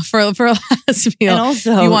 exactly. No, for a last meal. And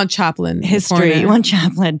also, you want Chaplin history. You want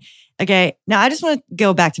Chaplin. Okay. Now, I just want to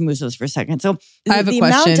go back to Musso's for a second. So, I have a the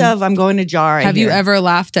question. amount of I'm going to jar. Have you ever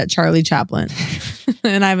laughed at Charlie Chaplin?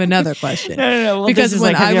 And I have another question. No. Well, because this is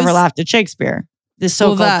like, have you ever laughed at Shakespeare? This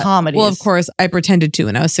so-called comedy. Well, of course, I pretended to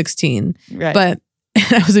when I was 16. Right. But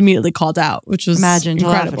I was immediately called out, which was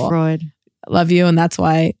incredible. Freud. I love you, and that's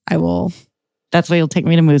why I will. That's why you'll take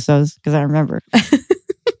me to Musso's, because I remember.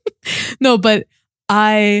 No, but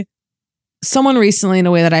someone recently, in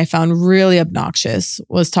a way that I found really obnoxious,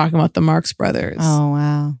 was talking about the Marx Brothers. Oh,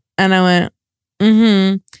 wow. And I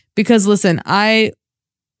went, because listen, I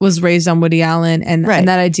was raised on Woody Allen and that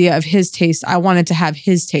idea of his taste. I wanted to have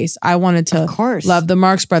his taste. I wanted to love the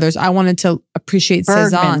Marx Brothers. I wanted to appreciate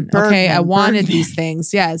Cezanne. Okay. I wanted these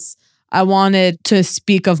things. Yes. I wanted to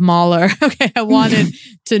speak of Mahler. Okay. I wanted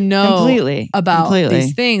to know about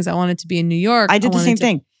these things. I wanted to be in New York. I did the same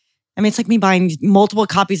thing. I mean, it's like me buying multiple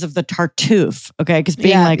copies of the Tartuffe. Okay. Because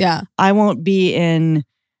being I won't be in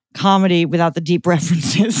comedy without the deep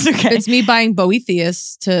references. Okay. It's me buying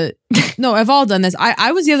Boethius to... No, I've all done this.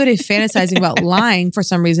 I was the other day fantasizing about lying for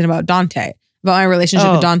some reason about Dante, about my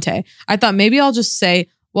relationship with Dante. I thought maybe I'll just say,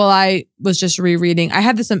 well, I was just rereading. I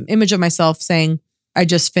had this image of myself saying, I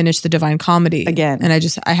just finished the Divine Comedy again. And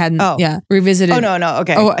I hadn't revisited. Oh, no.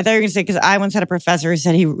 Okay. I thought you were going to say, because I once had a professor who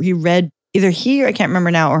said he read, either he or I can't remember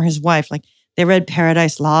now, or his wife, like they read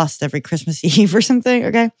Paradise Lost every Christmas Eve or something.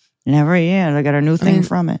 Okay. And every year they got a new thing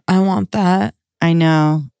from it. I want that. I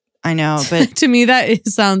know. But to me, that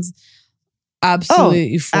sounds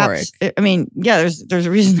absolutely euphoric. There's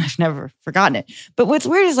a reason I've never forgotten it. But what's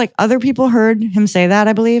weird is like other people heard him say that,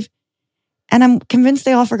 I believe. And I'm convinced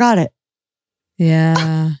they all forgot it.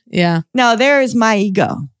 Yeah. Yeah. Now there is my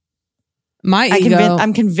ego.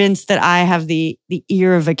 I'm convinced that I have the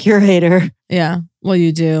ear of a curator. Yeah. Well,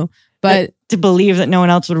 you do. But to believe that no one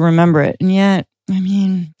else would remember it. And yet, I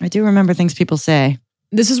mean, I do remember things people say.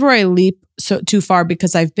 This is where I leap too far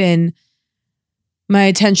because my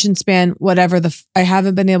attention span, I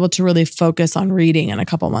haven't been able to really focus on reading in a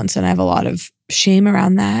couple months. And I have a lot of shame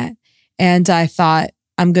around that. And I thought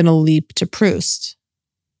I'm going to leap to Proust.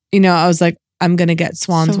 I was like, I'm going to get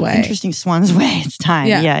Swan's Way. Interesting. Swan's Way. It's time.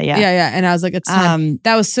 Yeah. And I was like, it's time.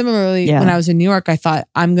 That was similarly when I was in New York. I thought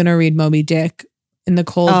I'm going to read Moby Dick in the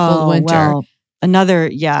cold winter. Well,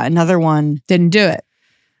 another one. Didn't do it.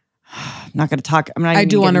 I'm not going to talk. I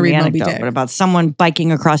do want to read Moby Dick. But about someone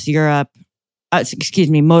biking across Europe,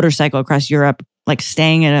 motorcycle across Europe, like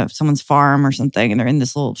staying at someone's farm or something. And they're in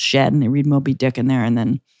this little shed and they read Moby Dick in there and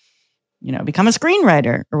then, become a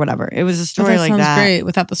screenwriter or whatever. It was a story like that. Sounds great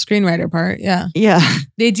without the screenwriter part. Yeah. Yeah.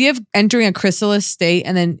 The idea of entering a chrysalis state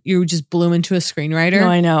and then you just bloom into a screenwriter. No,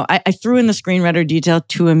 I know. I threw in the screenwriter detail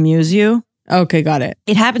to amuse you. Okay, got it.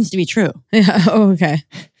 It happens to be true. Yeah. Oh, okay.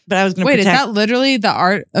 But I was going to Is that literally the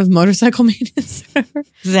art of motorcycle maintenance?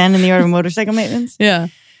 Zen and the art of motorcycle maintenance? Yeah.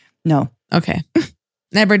 No. Okay.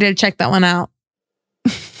 Never did check that one out.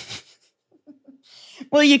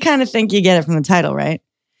 Well, you kind of think you get it from the title, right?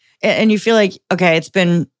 And you feel like, okay, it's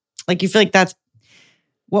been like, you feel like that's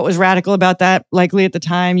what was radical about that, likely at the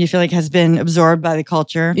time, you feel like has been absorbed by the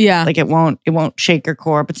culture. Yeah. Like it won't shake your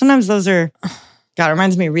core. But sometimes those are, God, it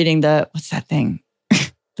reminds me of reading what's that thing?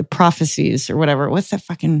 The prophecies or whatever. What's that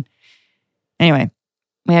fucking, anyway.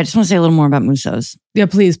 Yeah, I just want to say a little more about Musso's. Yeah,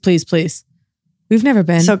 please. We've never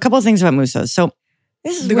been. So a couple of things about Musso's. So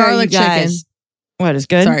this is the garlic chicken. What is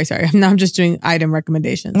good? Sorry. I'm just doing item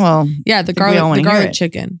recommendations. Well, yeah, the garlic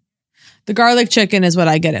chicken. The garlic chicken is what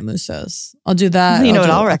I get at Musso's. I'll do that. You know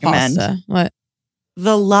what I'll recommend? Pasta. What?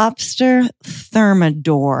 The lobster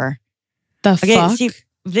thermidor. The fuck? See,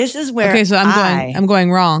 this is where Okay, so I'm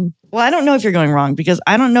going wrong. Well, I don't know if you're going wrong because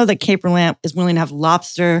I don't know that Caper Lamp is willing to have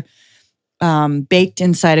lobster baked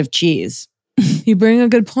inside of cheese. You bring a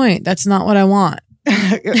good point. That's not what I want.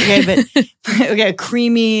 A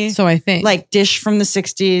creamy, so I think, like dish from the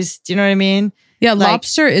 60s. Do you know what I mean? Yeah,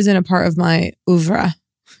 lobster isn't a part of my oeuvre.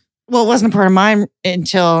 Well, it wasn't a part of mine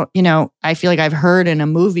until, I feel like I've heard in a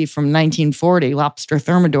movie from 1940, Lobster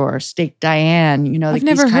Thermidor, Steak Diane, I've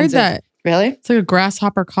never heard that. Really? It's like a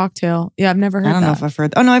grasshopper cocktail. Yeah, I've never heard that. I don't know if I've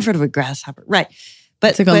heard. Oh, no, I've heard of a grasshopper. Right.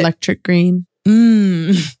 But it's like electric green.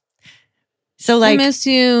 So like. I miss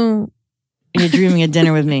you. You're dreaming of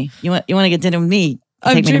dinner with me. You want to get dinner with me?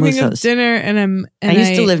 I'm dreaming of dinner and I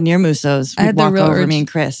used to live near Musso's. We'd walk over me and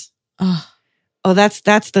Chris. Oh, that's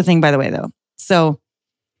the thing, by the way, though. So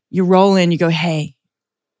you roll in, you go, hey,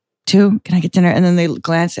 2, can I get dinner? And then they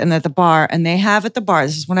glance and at the bar, and they have at the bar,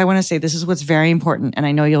 this is what I want to say. This is what's very important. And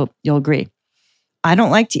I know you'll agree. I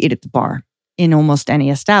don't like to eat at the bar. in almost any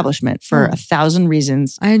establishment for 1,000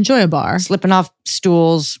 reasons. I enjoy a bar. Slipping off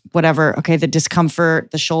stools, whatever. Okay, the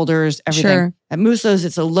discomfort, the shoulders, everything. Sure. At Musso's,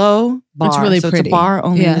 it's a low bar. It's really pretty. It's a bar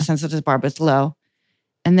only in the sense that it's a bar, but it's low.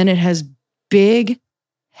 And then it has big,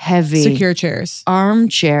 heavy... secure chairs.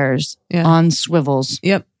 Armchairs on swivels.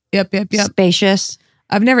 Yep. Spacious.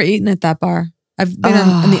 I've never eaten at that bar. I've been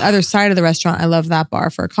on the other side of the restaurant. I love that bar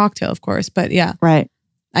for a cocktail, of course. But yeah. Right.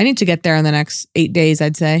 I need to get there in the next 8 days,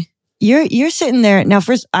 I'd say. You're sitting there. Now,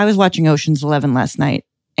 first, I was watching Ocean's 11 last night.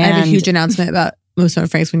 And I have a huge announcement about Musso and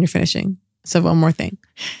Frank's when you're finishing. So one more thing.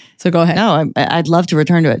 So go ahead. No, I'd love to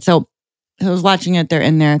return to it. So I was watching it. They're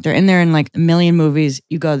in there. They're in there in like a million movies.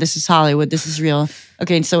 You go, this is Hollywood. This is real.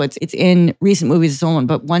 Okay, and so it's in recent movies. It's one.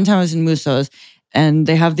 But one time I was in Musso's and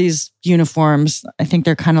they have these uniforms. I think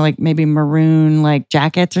they're kind of like maybe maroon like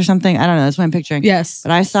jackets or something. I don't know. That's what I'm picturing. Yes.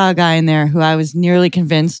 But I saw a guy in there who I was nearly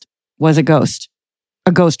convinced was a ghost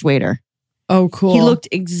waiter. Oh, cool. He looked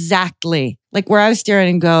exactly like where I was staring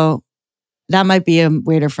and go, that might be a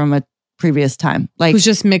waiter from a previous time. Like who's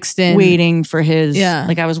just mixed in. Waiting for his,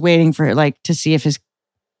 like I was waiting for like to see if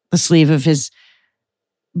the sleeve of his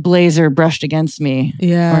blazer brushed against me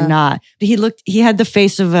or not. But he had the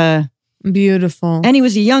face of a... Beautiful. And he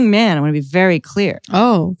was a young man. I want to be very clear.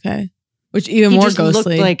 Oh, okay. Which even more ghostly. He just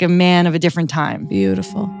looked like a man of a different time.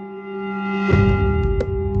 Beautiful.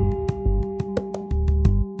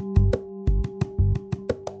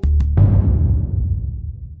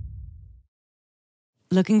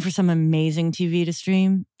 Looking for some amazing TV to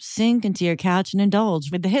stream? Sink into your couch and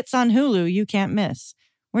indulge with the hits on Hulu you can't miss.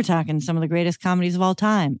 We're talking some of the greatest comedies of all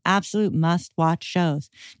time, absolute must-watch shows.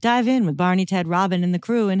 Dive in with Barney, Ted, Robin, and the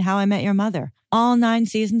crew in How I Met Your Mother. All 9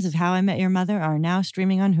 seasons of How I Met Your Mother are now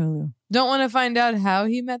streaming on Hulu. Don't want to find out how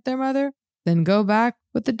he met their mother? Then go back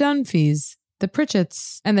with the Dunphys, the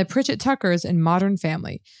Pritchetts, and the Pritchett Tuckers in Modern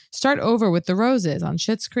Family. Start over with the Roses on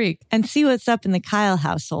Schitt's Creek. And see what's up in the Kyle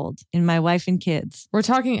household in My Wife and Kids. We're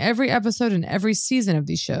talking every episode and every season of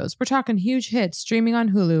these shows. We're talking huge hits streaming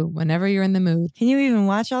on Hulu whenever you're in the mood. Can you even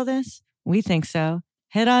watch all this? We think so.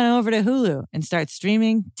 Head on over to Hulu and start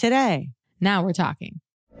streaming today. Now we're talking.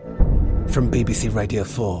 From BBC Radio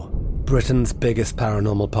 4, Britain's biggest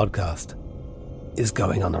paranormal podcast is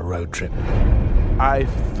going on a road trip. I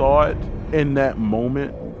thought in that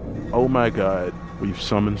moment, oh my God, we've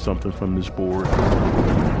summoned something from this board.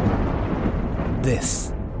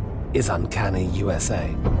 This is Uncanny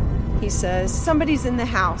USA. He says, somebody's in the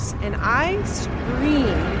house, and I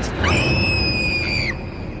screamed.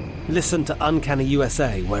 Listen to Uncanny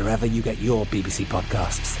USA wherever you get your BBC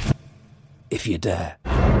podcasts, if you dare.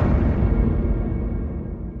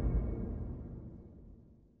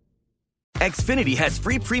 Xfinity has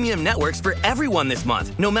free premium networks for everyone this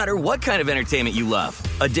month, no matter what kind of entertainment you love.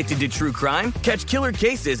 Addicted to true crime? Catch killer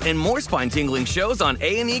cases and more spine-tingling shows on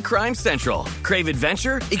A&E Crime Central. Crave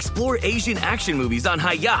adventure? Explore Asian action movies on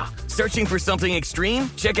Hi-Ya. Searching for something extreme?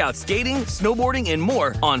 Check out skating, snowboarding, and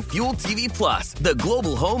more on Fuel TV Plus, the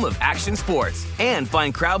global home of action sports. And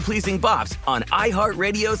find crowd-pleasing bops on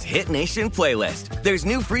iHeartRadio's Hit Nation playlist. There's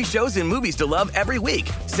new free shows and movies to love every week.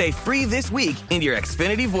 Say free this week in your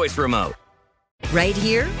Xfinity voice remote. Right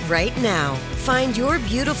here, right now. Find your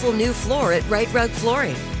beautiful new floor at Right Rug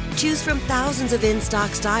Flooring. Choose from thousands of in-stock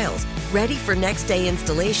styles, ready for next day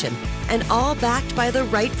installation, and all backed by the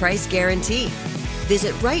right price guarantee.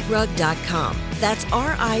 Visit rightrug.com. That's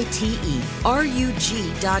RITERUG.com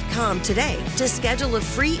today to schedule a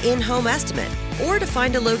free in-home estimate or to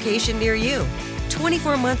find a location near you.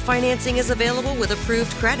 24-month financing is available with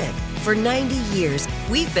approved credit. For 90 years,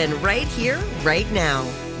 we've been right here, right now.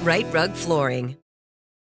 Right Rug Flooring.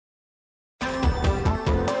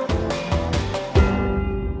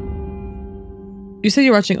 You said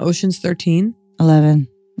you're watching Ocean's 13? 11.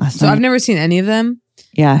 Last night. I've never seen any of them.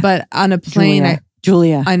 Yeah. But on a plane...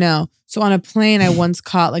 Julia. I know. So on a plane, I once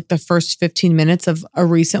caught like the first 15 minutes of a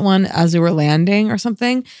recent one as we were landing or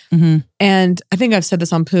something. Mm-hmm. And I think I've said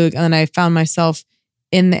this on Poog. And then I found myself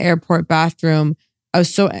in the airport bathroom. I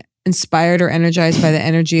was so inspired or energized by the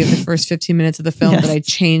energy of the first 15 minutes of the film that I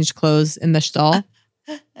changed clothes in the stall.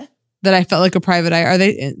 That I felt like a private eye. Are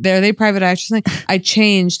they private eye? I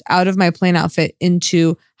changed out of my plane outfit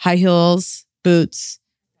into high heels, boots.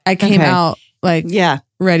 I came out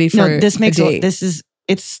ready for this makes a date.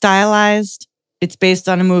 It's stylized. It's based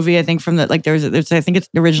on a movie, I think, from the like there's I think it's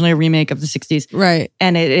originally a remake of the 60s. Right.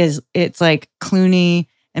 And it's like Clooney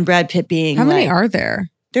and Brad Pitt being How many are there?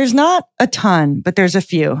 There's not a ton, but there's a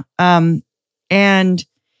few. And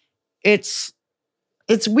it's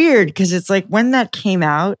weird because it's like when that came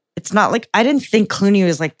out, it's not like I didn't think Clooney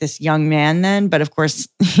was like this young man then, but of course,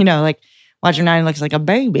 like watch him now, he looks like a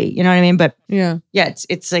baby. You know what I mean? But yeah,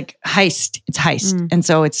 it's like heist. It's heist. And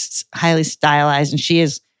so it's highly stylized. And she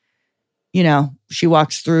is, you know, she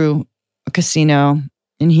walks through a casino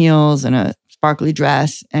in heels and a sparkly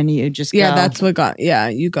dress, and you just go. Yeah, that's what got,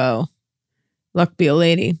 you go. Luck be a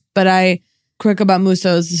lady. But quick about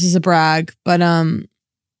Musso's, this is a brag, but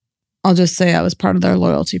I'll just say I was part of their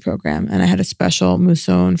loyalty program, and I had a special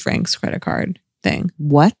Musso and Frank's credit card thing.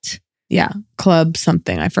 What? Yeah, club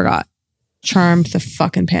something, I forgot. Charmed the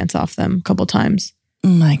fucking pants off them a couple times. Oh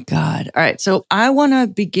my God. All right, so I want to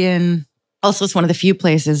begin. Also, it's one of the few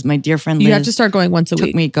places my dear friend Liz you have to start going once a week.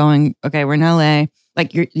 Took me going, okay, we're in LA.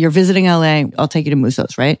 Like you're visiting LA, I'll take you to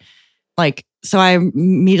Musso's, right? Like, so I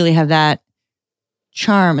immediately have that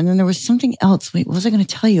charm. And then there was something else. Wait, what was I going to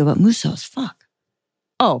tell you about Musso's? Fuck.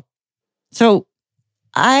 Oh, so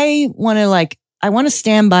I want to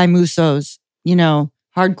stand by Musso's, you know,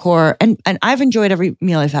 hardcore. And I've enjoyed every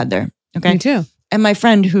meal I've had there. Okay. Me too. And my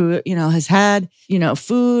friend who, you know, has had, you know,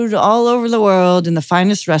 food all over the world in the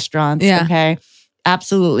finest restaurants. Yeah. Okay.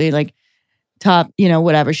 Absolutely. Like top, you know,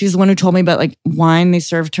 whatever. She's the one who told me about like wine they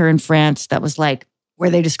served her in France that was like, where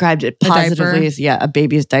they described it positively as, a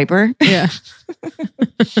baby's diaper. Yeah.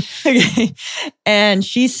 Okay. And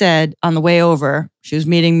she said on the way over, she was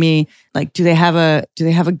meeting me, like, do they have a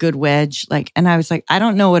good wedge? Like, and I was like, I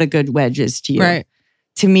don't know what a good wedge is to you. Right.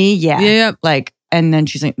 To me, yeah. Yeah. Like, and then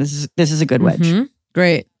she's like, this is a good wedge. Mm-hmm.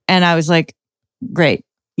 Great. And I was like, great.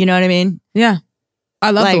 You know what I mean? Yeah. I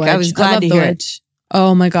love the wedge. I was glad to hear it.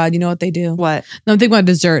 Oh my God. You know what they do? What? No, I'm thinking about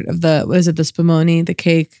dessert of the spumoni, the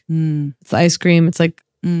cake. It's the ice cream. It's like,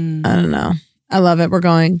 I don't know. I love it. We're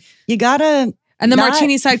going. You gotta. And the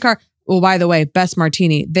martini sidecar. Oh, by the way, best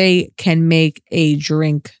martini. They can make a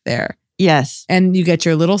drink there. Yes. And you get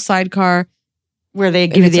your little sidecar. Where they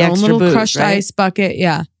give you the extra little booze, crushed right? ice bucket.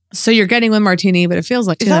 Yeah. So you're getting one martini, but it feels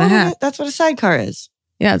like 2.5. That's what a sidecar is.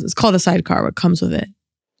 Yeah, it's called a sidecar. What comes with it?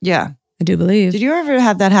 Yeah, I do believe. Did you ever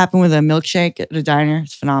have that happen with a milkshake at a diner?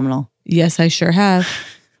 It's phenomenal. Yes, I sure have.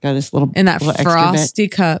 Got this little in that little frosty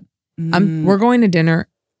cup. We're going to dinner.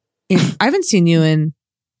 I haven't seen you in.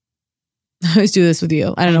 I always do this with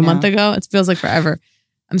you. I don't know, a month ago. It feels like forever.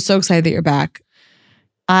 I'm so excited that you're back.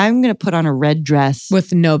 I'm going to put on a red dress.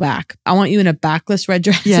 With no back. I want you in a backless red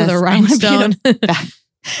dress yes, with a rhinestone.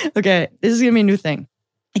 Okay, this is going to be a new thing.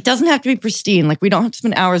 It doesn't have to be pristine. Like, we don't have to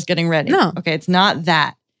spend hours getting ready. No. Okay, it's not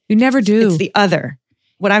that. You never do. It's the other.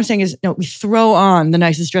 What I'm saying is, no, we throw on the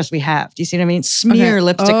nicest dress we have. Do you see what I mean? Smear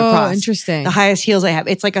lipstick across. Oh, interesting. The highest heels I have.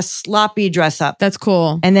 It's like a sloppy dress up. That's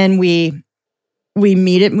cool. And then we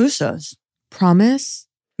meet at Musso's. Promise?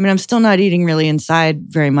 I mean, I'm still not eating really inside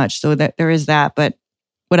very much, so that there is that, but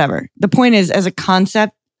whatever. The point is, as a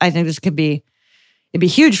concept, I think this it'd be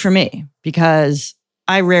huge for me because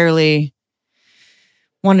I rarely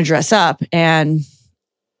want to dress up and,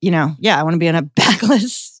 you know, I want to be in a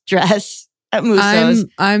backless dress at Musso's.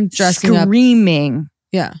 I'm dressing up. Screaming.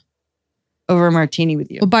 Yeah. Over a martini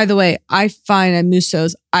with you. Well, by the way, I find at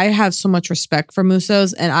Musso's, I have so much respect for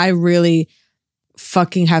Musso's, and I really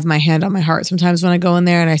fucking have my hand on my heart sometimes when I go in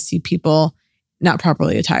there and I see people not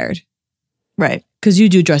properly attired. Right. Because you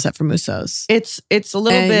do dress up for Musso's. It's a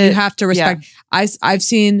little and bit. You have to respect. Yeah. I've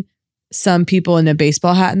seen some people in a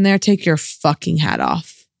baseball hat in there. Take your fucking hat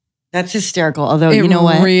off. That's hysterical. Although, you know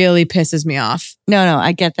what? It really pisses me off. No,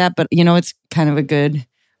 I get that. But you know, it's kind of I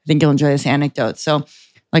think you'll enjoy this anecdote. So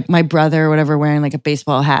like my brother or whatever wearing like a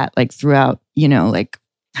baseball hat like throughout, you know, like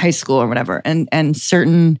high school or whatever. And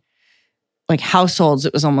certain like households,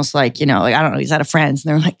 it was almost like, you know, like, I don't know, he's out of friends. And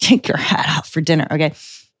they were like, take your hat off for dinner. Okay.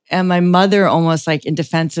 And my mother almost like in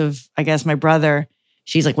defense of, I guess, my brother,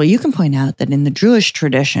 she's like, well, you can point out that in the Jewish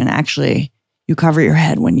tradition, actually, you cover your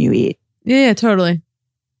head when you eat. Yeah, totally.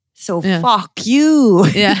 So fuck you.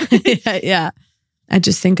 Yeah. Yeah. I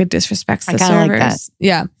just think it disrespects the servers. Like that.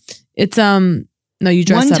 Yeah. It's, no, you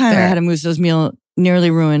dress up there. One time I had a Musso's meal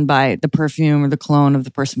nearly ruined by the perfume or the cologne of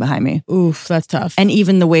the person behind me. Oof, that's tough. And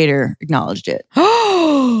even the waiter acknowledged it.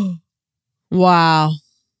 Wow.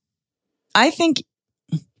 I think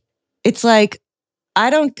it's like, I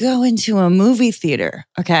don't go into a movie theater,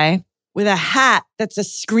 okay, with a hat that's a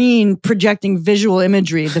screen projecting visual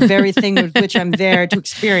imagery, the very thing with which I'm there to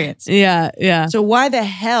experience. Yeah, yeah. So why the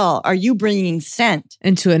hell are you bringing scent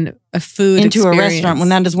into a food into experience. a restaurant when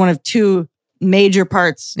that is one of two major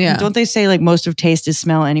parts? Yeah. Don't they say like most of taste is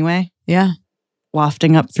smell anyway? Yeah.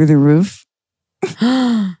 Wafting up through the roof.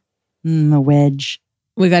 A wedge.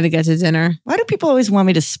 We got to get to dinner. Why do people always want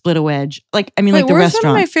me to split a wedge? Like, I mean, Wait, like the where's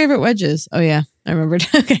restaurant. one of my favorite wedges? Oh yeah, I remembered.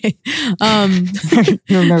 Okay.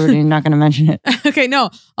 You remembered, you're not going to mention it. Okay, no,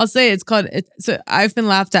 I'll say it's called. So I've been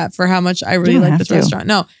laughed at for how much I really like this restaurant.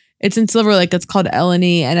 No, It's in Silver Lake. It's called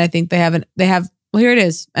L&E, and I think they have. Well, here it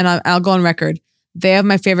is, and I'll go on record. They have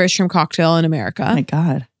my favorite shrimp cocktail in America. Oh my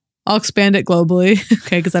God. I'll expand it globally,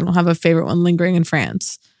 okay, because I don't have a favorite one lingering in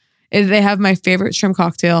France. They have my favorite shrimp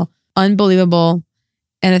cocktail, unbelievable,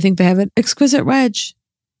 and I think they have an exquisite wedge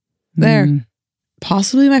there.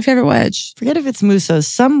 Possibly my favorite wedge. Forget if it's Musso's,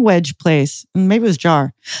 some wedge place, maybe it was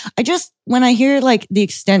Jar. When I hear like the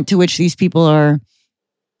extent to which these people are,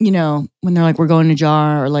 when they're like, we're going to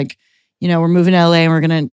Jar, or like, we're moving to LA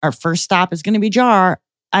and our first stop is going to be Jar.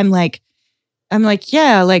 I'm like,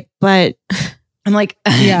 yeah, like, but I'm like,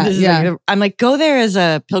 yeah. I'm like, go there as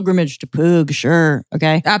a pilgrimage to Poog, sure,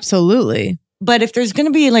 okay, absolutely. But if there's going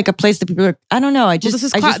to be like a place that people are, I don't know, I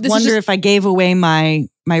just wonder if I gave away my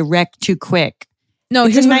rec too quick. No,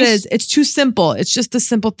 here's what it is. It's too simple. It's just the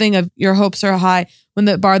simple thing of your hopes are high. When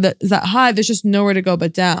the bar that is that high, there's just nowhere to go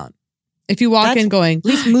but down. If you walk in going, at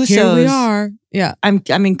least Musso's, here we are. Yeah. I'm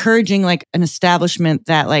encouraging like an establishment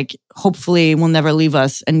that like hopefully will never leave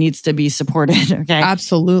us and needs to be supported. Okay.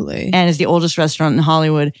 Absolutely. And is the oldest restaurant in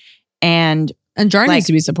Hollywood. And Jar needs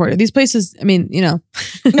to be supported. These places, I mean, No,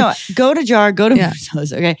 go to Jar, go to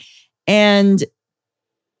Musso's. Okay. And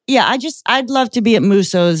yeah, I'd love to be at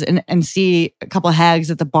Musso's and see a couple of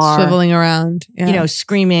hags at the bar. Swiveling around. Yeah.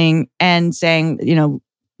 Screaming and saying,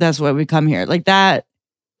 that's why we come here. Like that.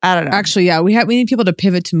 I don't know. Actually, yeah, we need people to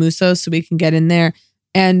pivot to Musso's so we can get in there.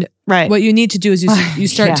 And what you need to do is you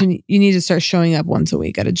need to start showing up once a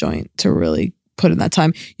week at a joint to really put in that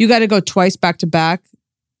time. You got to go twice back to back,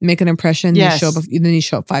 make an impression. Yes. Then you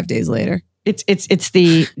show up 5 days later. It's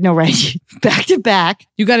back to back.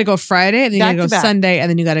 You got to go Friday, and then you got to go Sunday, and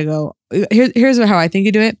then you got to go. Here's how I think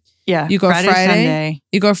you do it. Yeah, you go Friday, Sunday,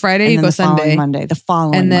 you go Friday, you go Sunday, Monday, the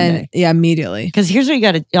following, and then Monday. Immediately. Because here's what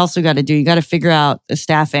you also got to do. You got to figure out the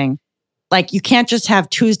staffing. Like you can't just have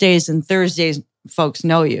Tuesdays and Thursdays. Folks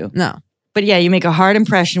know you. No, but yeah, you make a hard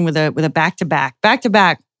impression with a back to back. Back to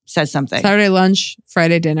back says something. Saturday lunch,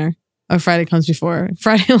 Friday dinner. Oh, Friday comes before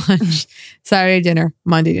Friday lunch, Saturday dinner,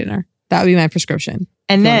 Monday dinner. That would be my prescription.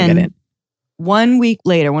 And then 1 week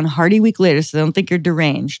later, one hearty week later, so they don't think you're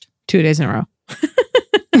deranged. 2 days in a row. 2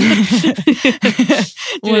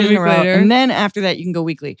 days in a row. Later. And then after that, you can go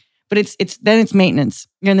weekly. But it's maintenance.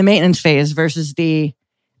 You're in the maintenance phase versus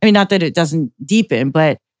not that it doesn't deepen,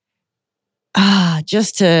 but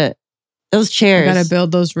just to those chairs. You got to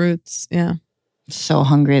build those roots. Yeah. So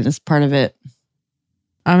hungry. That's part of it.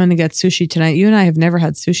 I'm going to get sushi tonight. You and I have never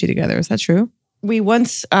had sushi together. Is that true? We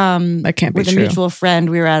once, that can't be with true. A mutual friend,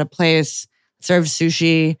 we were at a place, served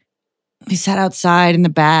sushi. We sat outside in the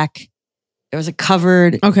back. There was a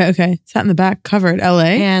covered. Okay. Sat in the back, covered,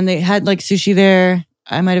 LA. And they had like sushi there.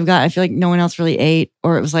 I feel like no one else really ate.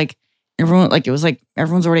 Or it was like,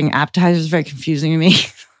 everyone's ordering appetizers. Very confusing to me.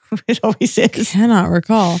 It always is. I cannot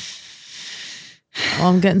recall. Well,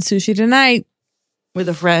 I'm getting sushi tonight. With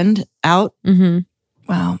a friend out? Mm-hmm.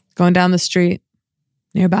 Wow. Going down the street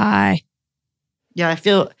nearby. Yeah, I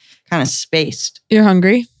feel kind of spaced. You're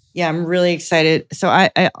hungry? Yeah, I'm really excited. So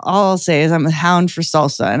all I'll say is I'm a hound for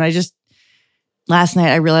salsa. And last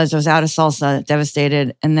night I realized I was out of salsa,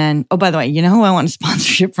 devastated. And then, oh, by the way, you know who I want a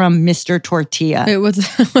sponsorship from? Mr. Tortilla. Hey,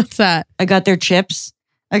 what's that? I got their chips.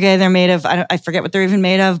 Okay, they're made of, I forget what they're even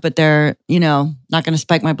made of, but they're, not going to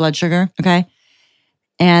spike my blood sugar. Okay.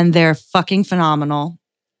 And they're fucking phenomenal.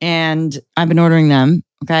 And I've been ordering them.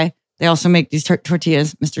 Okay. They also make these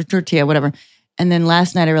tortillas, Mr. Tortilla, whatever. And then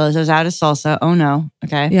last night I realized I was out of salsa. Oh no.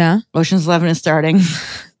 Okay. Yeah. Ocean's 11 is starting.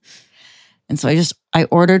 And so I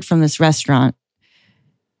ordered from this restaurant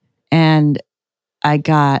and I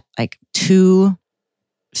got like 2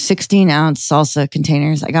 16-ounce salsa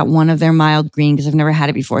containers. I got one of their mild green because I've never had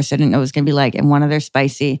it before. So I didn't know what it was going to be like. And one of their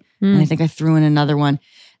spicy. And I think I threw in another one.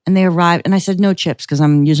 And they arrived and I said, no chips because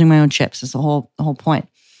I'm using my own chips. That's the whole point.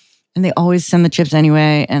 And they always send the chips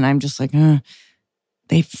anyway. And I'm just like,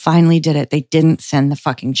 they finally did it. They didn't send the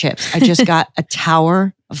fucking chips. I just got a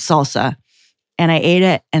tower of salsa and I ate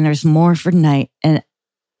it and there's more for tonight. And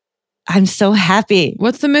I'm so happy.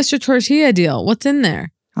 What's the Mr. Tortilla deal? What's in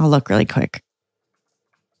there? I'll look really quick.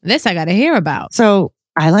 This I got to hear about. So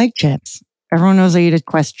I like chips. Everyone knows I eat a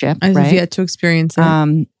Quest chip, I've right? yet to experience it.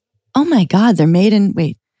 Oh my God, they're made in,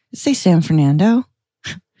 wait, does it say San Fernando?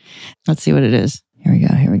 Let's see what it is. Here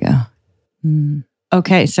we go.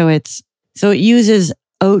 Okay, so it uses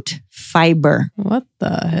oat fiber. What the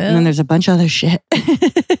hell? And then there's a bunch of other shit,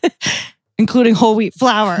 including whole wheat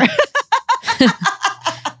flour.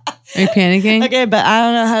 Are you panicking? Okay, but I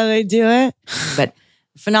don't know how they do it. But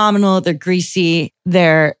phenomenal. They're greasy.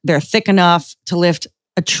 They're thick enough to lift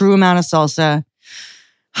a true amount of salsa.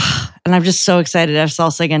 And I'm just so excited to have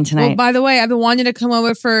salsa again tonight. Well, by the way, I've been wanting you to come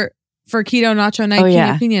over for keto nacho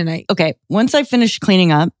night, pina night. Okay, once I finish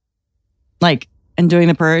cleaning up, and doing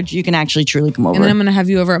the purge, you can actually truly come over. And then I'm going to have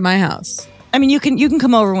you over at my house. I mean, you can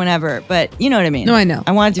come over whenever, but you know what I mean. No, I know.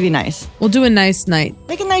 I want it to be nice. We'll do a nice night.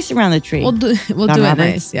 Make it nice around the tree. We'll do it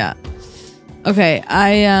nice, yeah. Okay,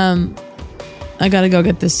 I gotta go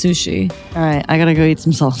get this sushi. All right, I gotta go eat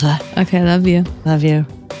some salsa. Okay, love you. Love you.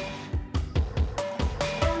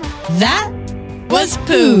 That was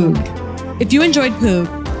Poog. If you enjoyed Poog,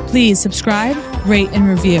 please subscribe, rate, and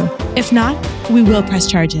review. If not, we will press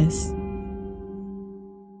charges.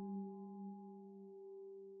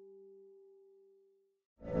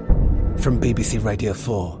 From BBC Radio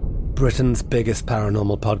 4, Britain's biggest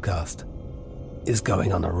paranormal podcast is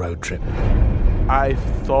going on a road trip. I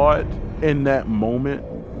thought in that moment,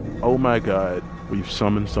 oh my God, we've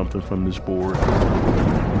summoned something from this board.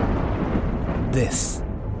 This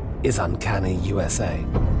is Uncanny USA.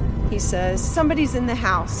 He says, somebody's in the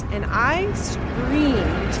house, and I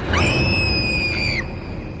screamed.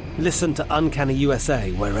 Listen to Uncanny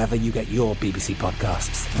USA wherever you get your BBC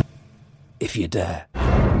podcasts, if you dare.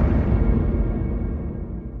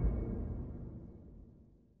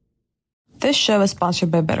 This show is sponsored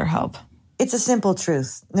by BetterHelp. It's a simple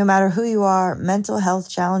truth. No matter who you are, mental health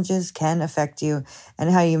challenges can affect you, and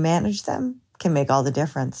how you manage them can make all the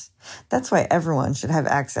difference. That's why everyone should have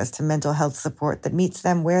access to mental health support that meets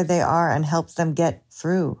them where they are and helps them get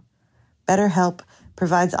through. BetterHelp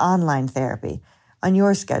provides online therapy on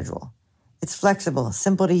your schedule. It's flexible,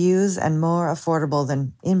 simple to use, and more affordable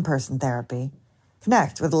than in-person therapy.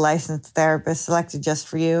 Connect with a licensed therapist selected just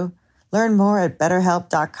for you. Learn more at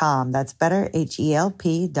BetterHelp.com. That's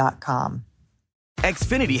BetterHelp.com.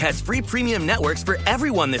 Xfinity has free premium networks for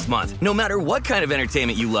everyone this month, no matter what kind of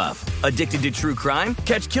entertainment you love. Addicted to true crime?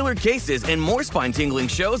 Catch killer cases and more spine-tingling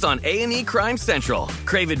shows on A&E Crime Central.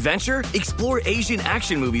 Crave adventure? Explore Asian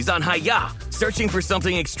action movies on Hi-Ya. Searching for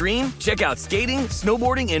something extreme? Check out skating,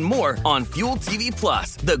 snowboarding, and more on Fuel TV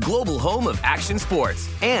Plus, the global home of action sports.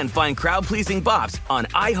 And find crowd-pleasing bops on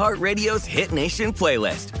iHeartRadio's Hit Nation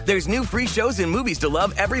playlist. There's new free shows and movies to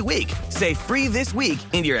love every week. Say free this week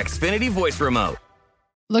in your Xfinity voice remote.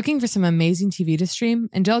 Looking for some amazing TV to stream?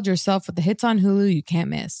 Indulge yourself with the hits on Hulu you can't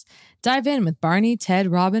miss. Dive in with Barney, Ted,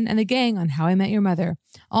 Robin, and the gang on How I Met Your Mother.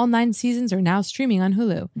 All 9 seasons are now streaming on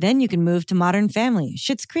Hulu. Then you can move to Modern Family,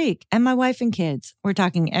 Schitt's Creek, and My Wife and Kids. We're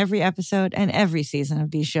talking every episode and every season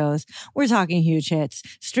of these shows. We're talking huge hits,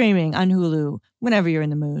 streaming on Hulu whenever you're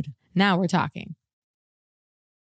in the mood. Now we're talking.